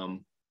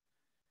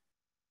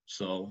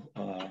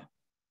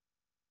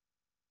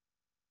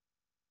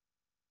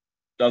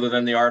 Other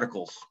than the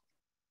articles,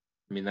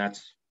 I mean,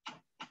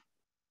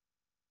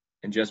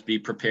 and just be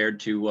prepared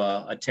to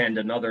attend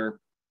another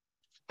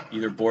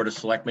either Board of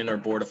Selectmen or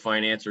Board of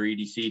Finance or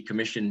EDC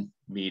commission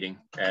meeting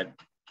at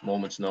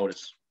moment's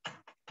notice.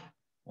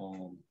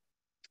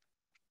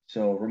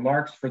 So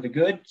remarks for the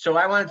good. So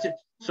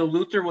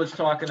Luther was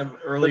talking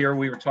earlier,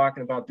 we were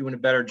talking about doing a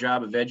better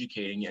job of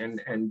educating,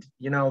 and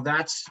you know,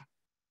 that's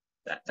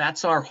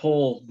our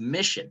whole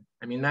mission.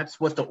 I mean, that's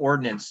what the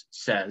ordinance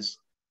says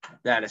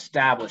that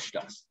established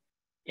us.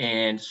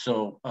 And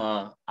so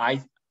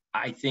I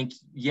think,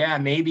 yeah,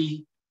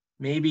 maybe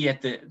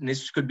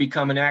this could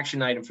become an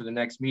action item for the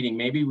next meeting.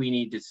 Maybe we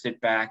need to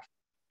sit back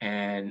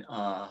and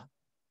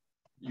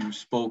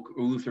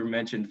Luther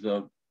mentioned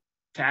the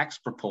tax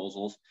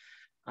proposals.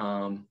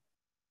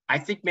 I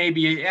think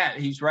maybe, yeah,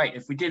 he's right.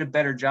 If we did a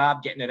better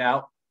job getting it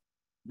out,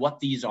 what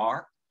these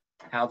are,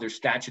 how they're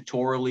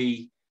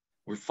statutorily,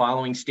 we're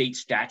following state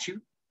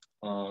statute,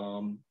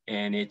 and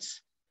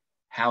it's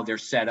how they're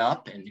set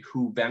up and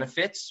who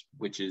benefits,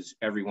 which is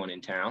everyone in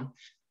town.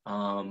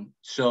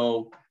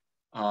 So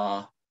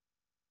I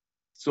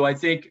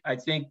think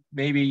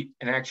maybe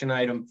an action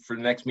item for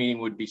the next meeting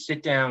would be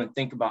sit down and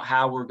think about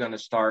how we're going to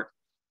start,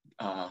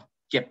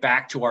 get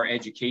back to our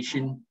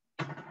education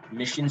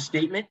mission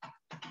statement,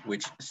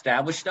 which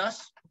established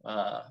us,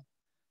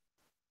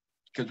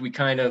 because we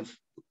kind of,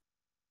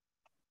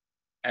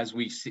 as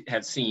we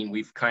have seen,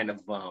 we've kind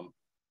of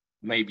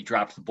maybe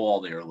dropped the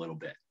ball there a little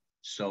bit.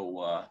 So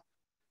I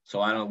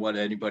don't know what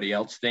anybody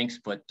else thinks,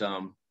 but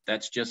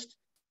that's just,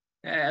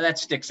 that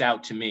sticks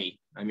out to me.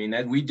 I mean,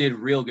 we did a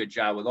real good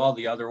job with all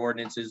the other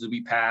ordinances that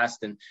we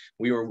passed, and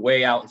we were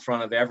way out in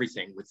front of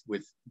everything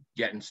with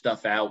getting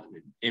stuff out,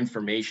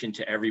 information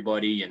to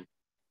everybody,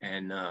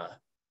 and I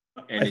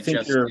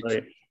think you're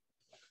right.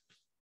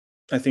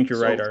 I think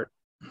you're right, Art.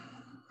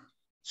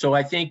 So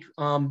I think,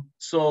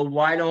 so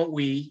why don't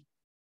we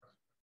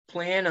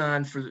plan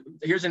on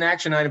here's an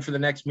action item for the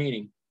next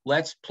meeting.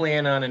 Let's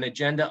plan on an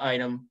agenda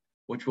item,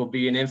 which will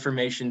be an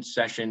information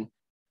session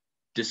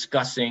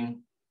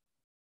discussing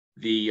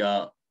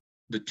the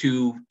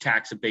two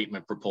tax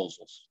abatement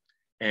proposals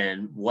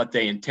and what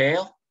they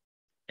entail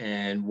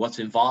and what's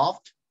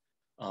involved.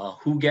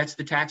 who gets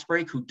the tax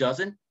break, who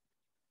doesn't.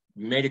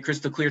 We made it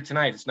crystal clear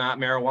tonight, it's not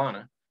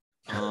marijuana.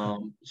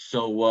 And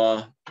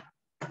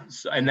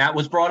that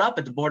was brought up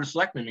at the Board of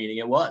Selectmen meeting.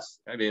 It was.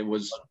 I mean, it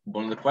was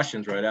one of the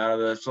questions right out of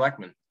the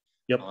selectmen.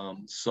 Yep.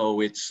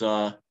 So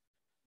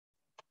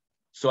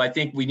I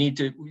think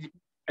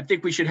I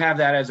think we should have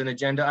that as an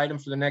agenda item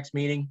for the next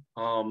meeting.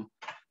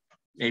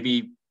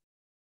 Maybe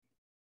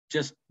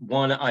just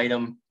one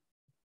item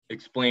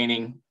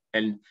explaining,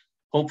 and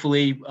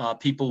hopefully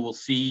people will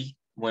see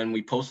when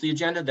we post the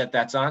agenda that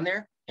that's on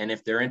there. And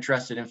if they're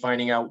interested in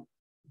finding out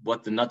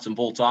what the nuts and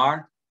bolts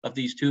are of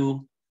these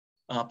two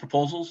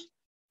proposals,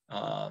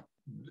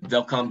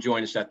 they'll come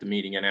join us at the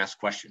meeting and ask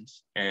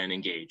questions and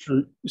engage.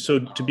 So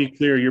to be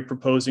clear, you're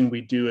proposing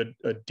we do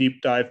a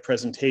deep dive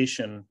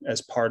presentation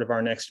as part of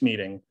our next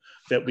meeting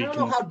that we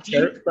can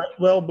share,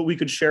 well, but we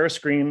could share a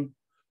screen,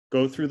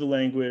 go through the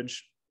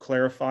language,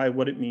 clarify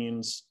what it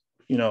means.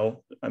 You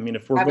know, I mean,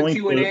 if we're going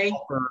to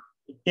offer,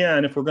 yeah,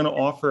 and if we're going to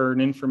offer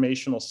an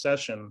informational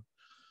session,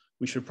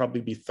 we should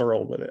probably be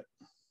thorough with it.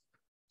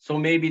 So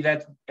maybe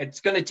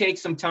it's going to take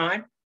some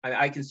time.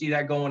 I can see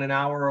that going an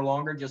hour or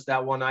longer, just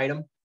that one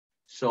item.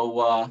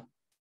 So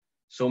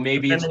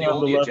maybe it's the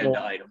only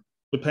agenda item.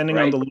 Depending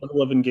on the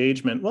level of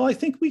engagement. Well, I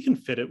think we can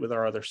fit it with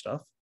our other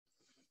stuff.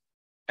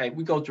 Hey,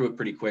 we go through it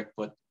pretty quick,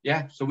 but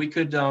yeah, so we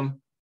could,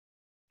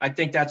 I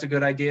think that's a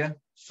good idea.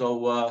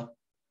 So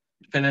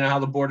depending on how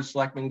the Board of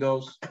Selectmen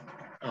goes.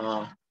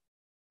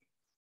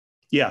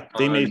 Yeah,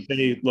 they may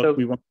say, look,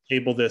 we want to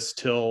table this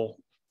till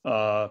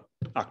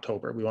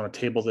October. We want to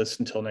table this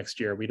until next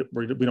year. We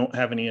don't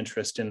have any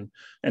interest in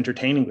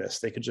entertaining this.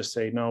 They could just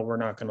say, no, we're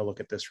not going to look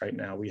at this right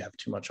now. We have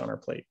too much on our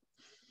plate.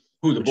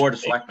 Who, the Board of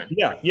Selectmen?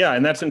 Yeah,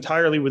 and that's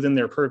entirely within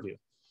their purview.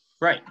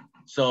 Right.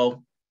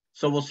 So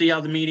we'll see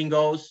how the meeting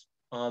goes,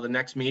 the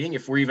next meeting,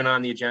 if we're even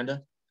on the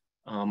agenda.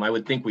 I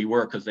would think we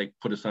were, because they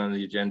put us on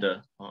the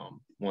agenda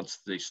once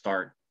they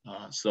start.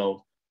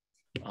 So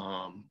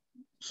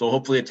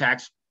hopefully the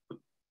tax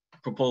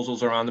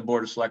proposals are on the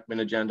Board of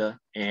Selectmen agenda,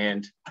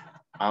 and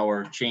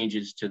our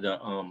changes to the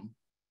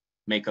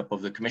makeup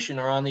of the commission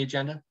are on the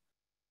agenda.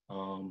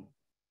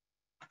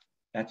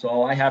 That's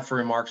all I have for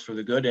remarks for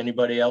the good.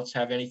 Anybody else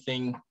have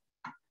anything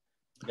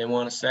they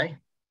want to say?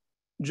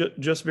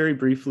 Just very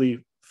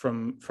briefly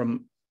from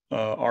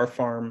our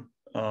farm,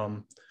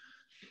 on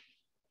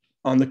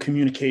the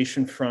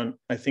communication front,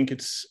 I think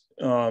it's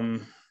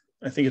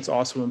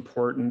also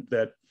important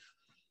that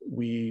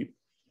we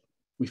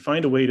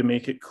find a way to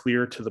make it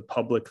clear to the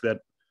public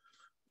that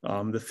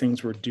the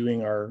things we're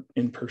doing are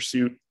in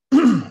pursuit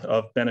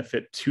of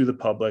benefit to the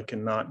public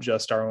and not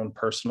just our own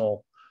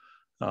personal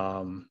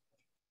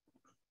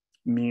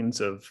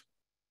means of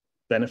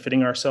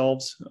benefiting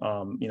ourselves.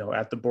 You know,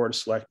 at the Board of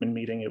Selectmen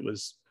meeting, it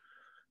was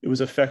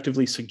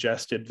effectively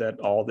suggested that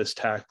all this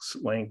tax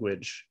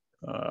language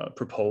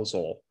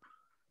proposal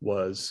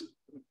was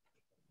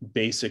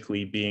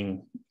basically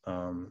being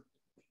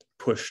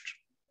pushed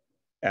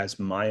as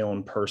my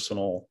own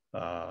personal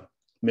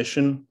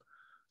mission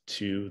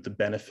to the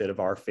benefit of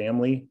our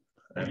family,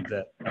 and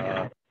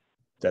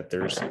that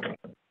there's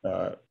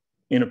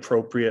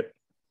inappropriate,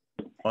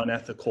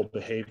 unethical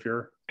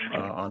behavior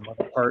on my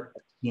part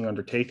being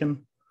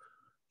undertaken,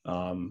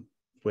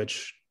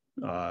 which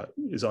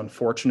is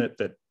unfortunate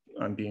that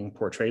I'm being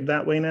portrayed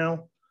that way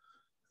now.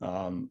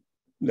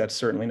 That's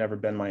certainly never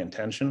been my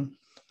intention.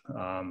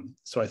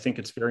 So I think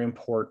it's very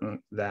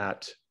important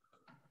that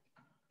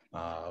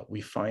we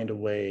find a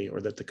way,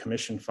 or that the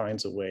commission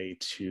finds a way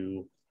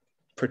to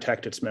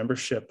protect its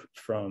membership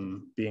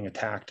from being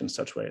attacked in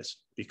such ways,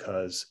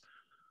 because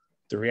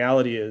the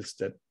reality is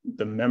that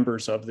the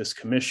members of this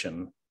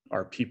commission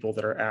are people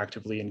that are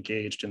actively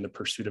engaged in the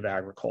pursuit of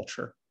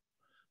agriculture.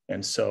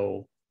 And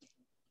so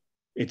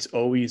it's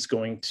always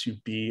going to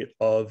be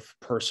of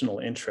personal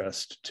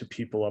interest to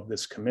people of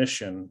this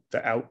commission,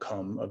 the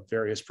outcome of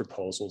various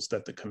proposals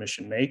that the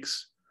commission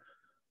makes.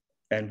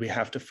 And we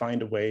have to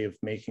find a way of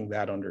making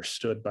that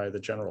understood by the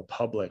general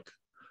public,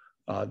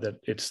 that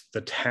it's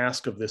the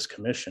task of this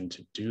commission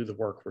to do the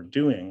work we're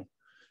doing.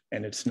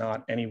 And it's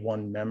not any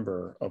one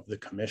member of the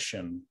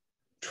commission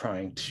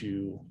trying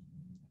to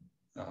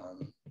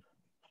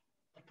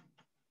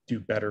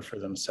do better for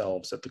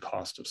themselves at the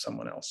cost of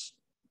someone else.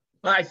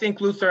 Well, I think,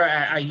 Luther,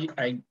 I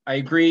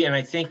agree. And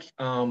I think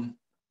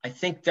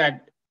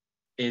that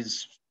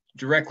is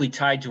directly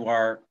tied to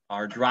our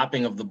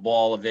dropping of the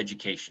ball of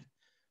education.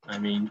 I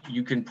mean,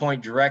 you can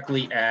point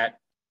directly at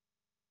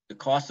the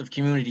cost of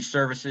community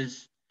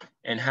services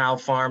and how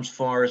farms,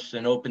 forests,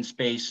 and open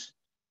space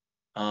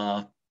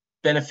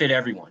benefit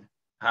everyone.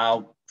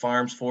 How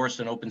farms, forests,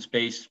 and open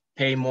space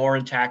pay more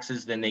in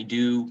taxes than they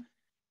do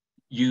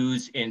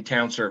use in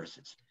town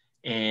services.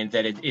 And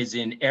that it is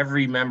in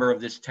every member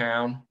of this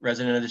town,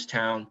 resident of this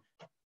town,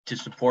 to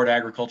support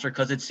agriculture,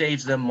 because it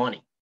saves them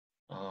money.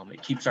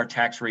 It keeps our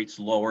tax rates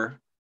lower.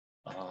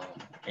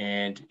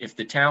 And if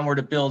the town were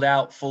to build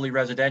out fully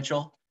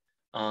residential,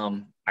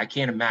 I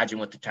can't imagine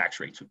what the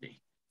tax rates would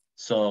be.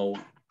 So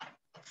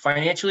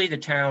financially, the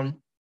town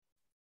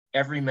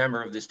every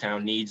member of this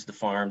town needs the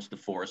farms, the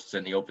forests,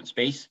 and the open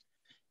space.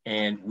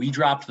 And we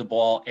dropped the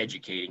ball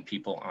educating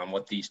people on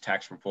what these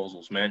tax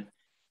proposals meant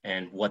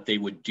and what they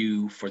would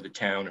do for the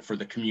town and for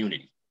the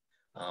community.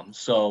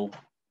 So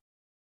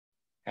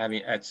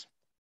that's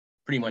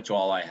pretty much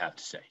all I have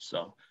to say.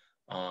 So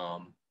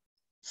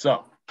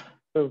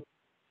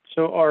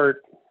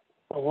Art,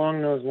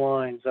 along those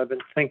lines, I've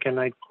been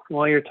thinking,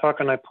 while you're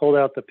talking, I pulled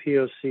out the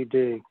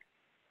POCD,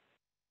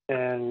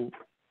 and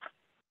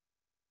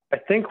I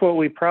think what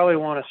we probably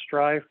want to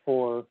strive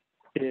for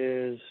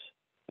is,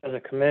 as a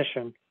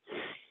commission,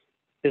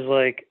 is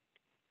like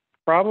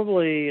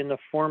probably in the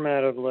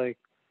format of like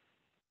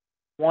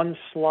one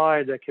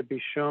slide that could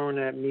be shown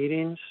at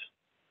meetings,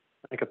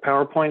 like a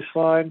PowerPoint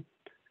slide,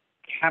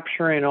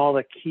 capturing all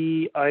the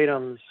key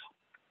items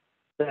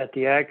that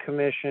the Ag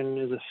Commission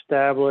is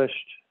established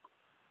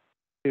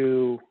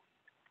to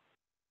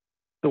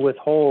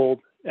withhold,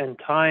 and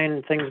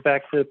tying things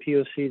back to the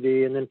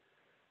POCD, and then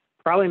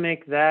probably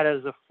make that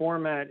as a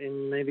format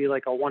in maybe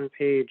like a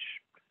one-page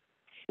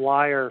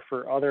flyer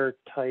for other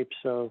types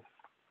of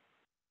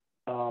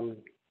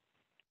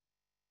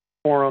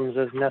forums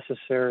as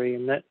necessary,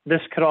 and that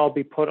this could all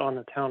be put on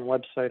the town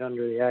website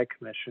under the Ag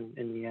Commission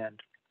in the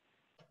end.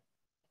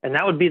 And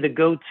that would be the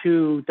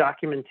go-to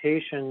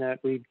documentation that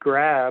we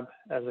grab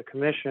as a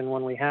commission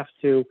when we have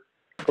to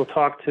go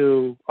talk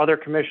to other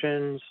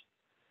commissions,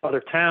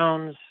 other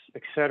towns,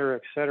 et cetera,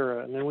 et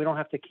cetera. And then we don't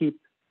have to keep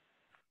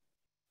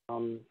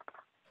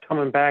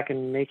coming back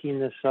and making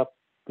this up,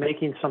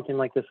 making something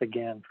like this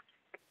again.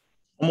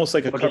 Almost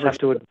like a cover.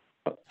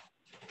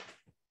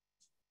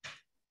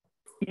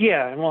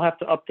 Yeah, and we'll have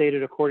to update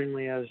it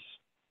accordingly as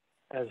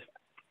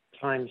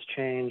times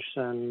change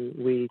and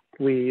we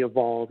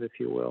evolve, if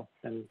you will.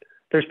 And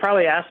there's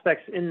probably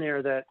aspects in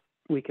there that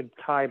we could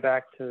tie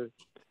back to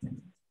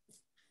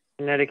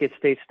Connecticut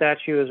state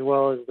statute as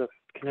well as the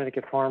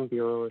Connecticut Farm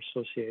Bureau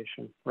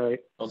Association, right?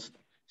 Well,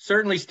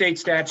 certainly state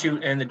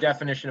statute and the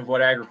definition of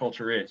what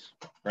agriculture is,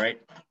 right?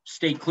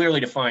 State clearly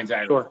defines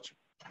agriculture. Sure.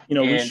 You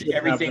know, and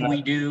everything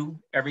we do,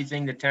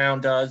 everything the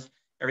town does,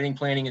 everything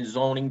planning and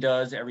zoning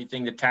does,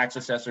 everything the tax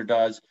assessor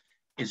does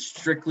is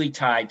strictly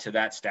tied to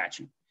that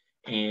statute.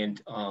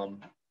 And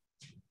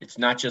it's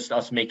not just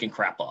us making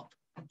crap up.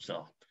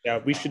 So yeah,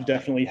 we should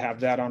definitely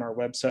have that on our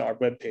website, our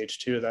webpage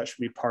too. That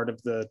should be part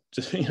of the,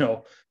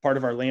 part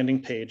of our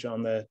landing page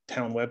on the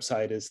town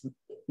website is,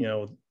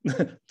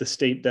 the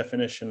state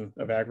definition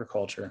of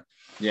agriculture.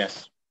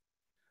 Yes.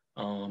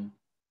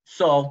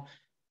 So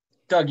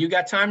Doug, you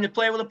got time to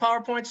play with a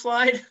PowerPoint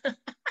slide?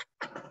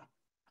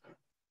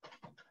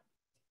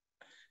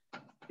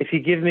 If you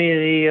give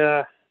me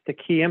the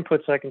key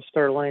inputs, I can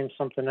start laying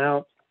something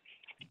out.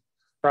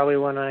 Probably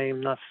when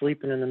I'm not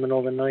sleeping in the middle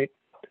of the night.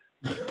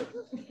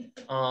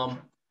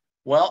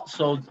 Well,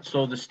 so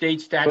the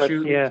state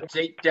statute, yeah.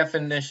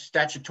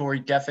 statutory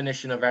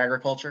definition of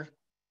agriculture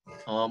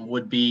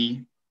would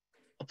be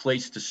a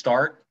place to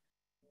start.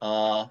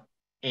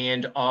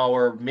 And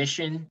our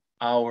mission,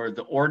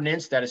 the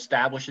ordinance that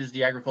establishes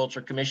the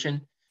Agriculture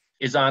Commission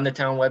is on the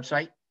town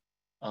website.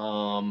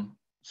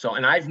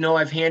 And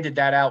I've handed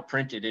that out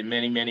printed in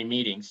many, many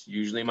meetings.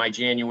 Usually my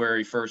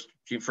first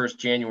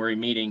January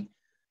meeting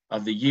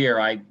of the year,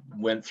 I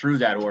went through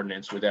that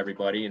ordinance with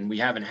everybody, and we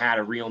haven't had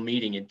a real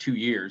meeting in 2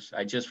 years.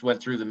 I just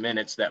went through the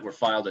minutes that were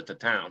filed at the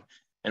town,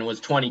 and it was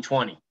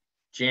 2020,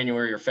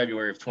 January or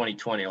February of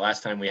 2020,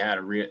 last time we had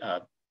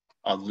a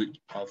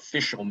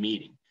official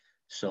meeting.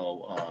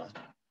 So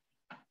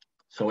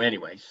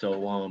anyway,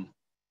 so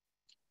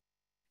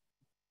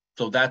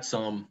that's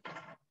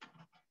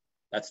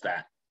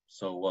that.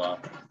 So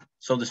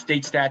the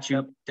state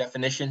statute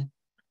definition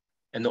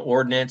and the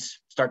ordinance,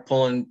 start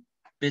pulling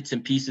bits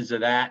and pieces of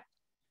that,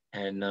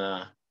 and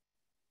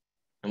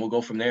we'll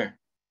go from there.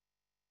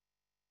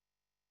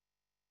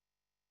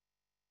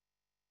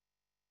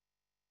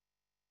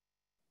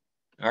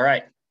 All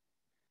right.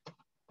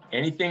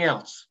 Anything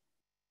else?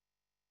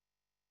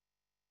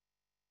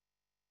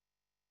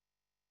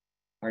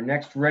 Our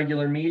next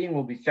regular meeting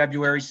will be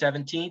February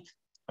 17th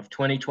of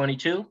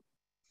 2022.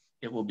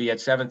 It will be at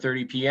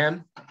 7:30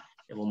 p.m.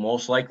 It will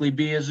most likely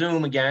be a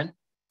Zoom again.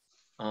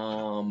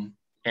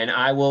 And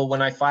I will,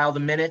 when I file the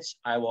minutes,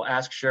 I will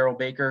ask Cheryl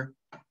Baker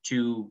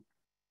to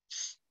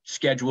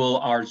schedule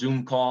our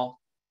Zoom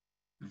call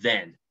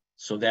then,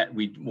 so that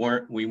we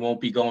won't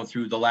be going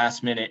through the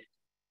last minute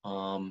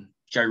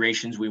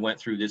gyrations we went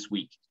through this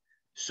week.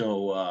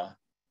 So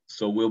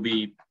we'll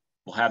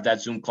have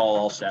that Zoom call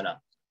all set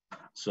up.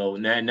 So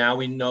now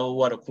we know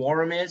what a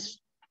quorum is,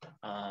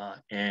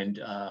 and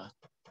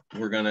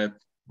we're gonna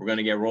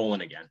get rolling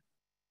again.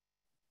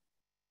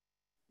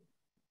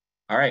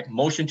 All right,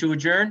 motion to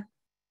adjourn.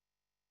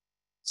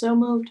 So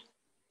moved.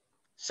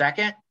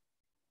 Second?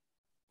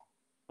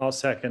 I'll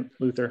second,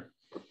 Luther.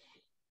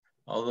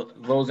 All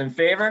those in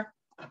favor?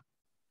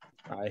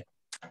 Aye.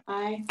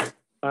 Aye.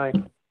 Aye.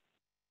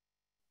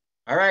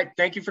 All right,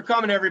 thank you for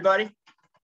coming, everybody.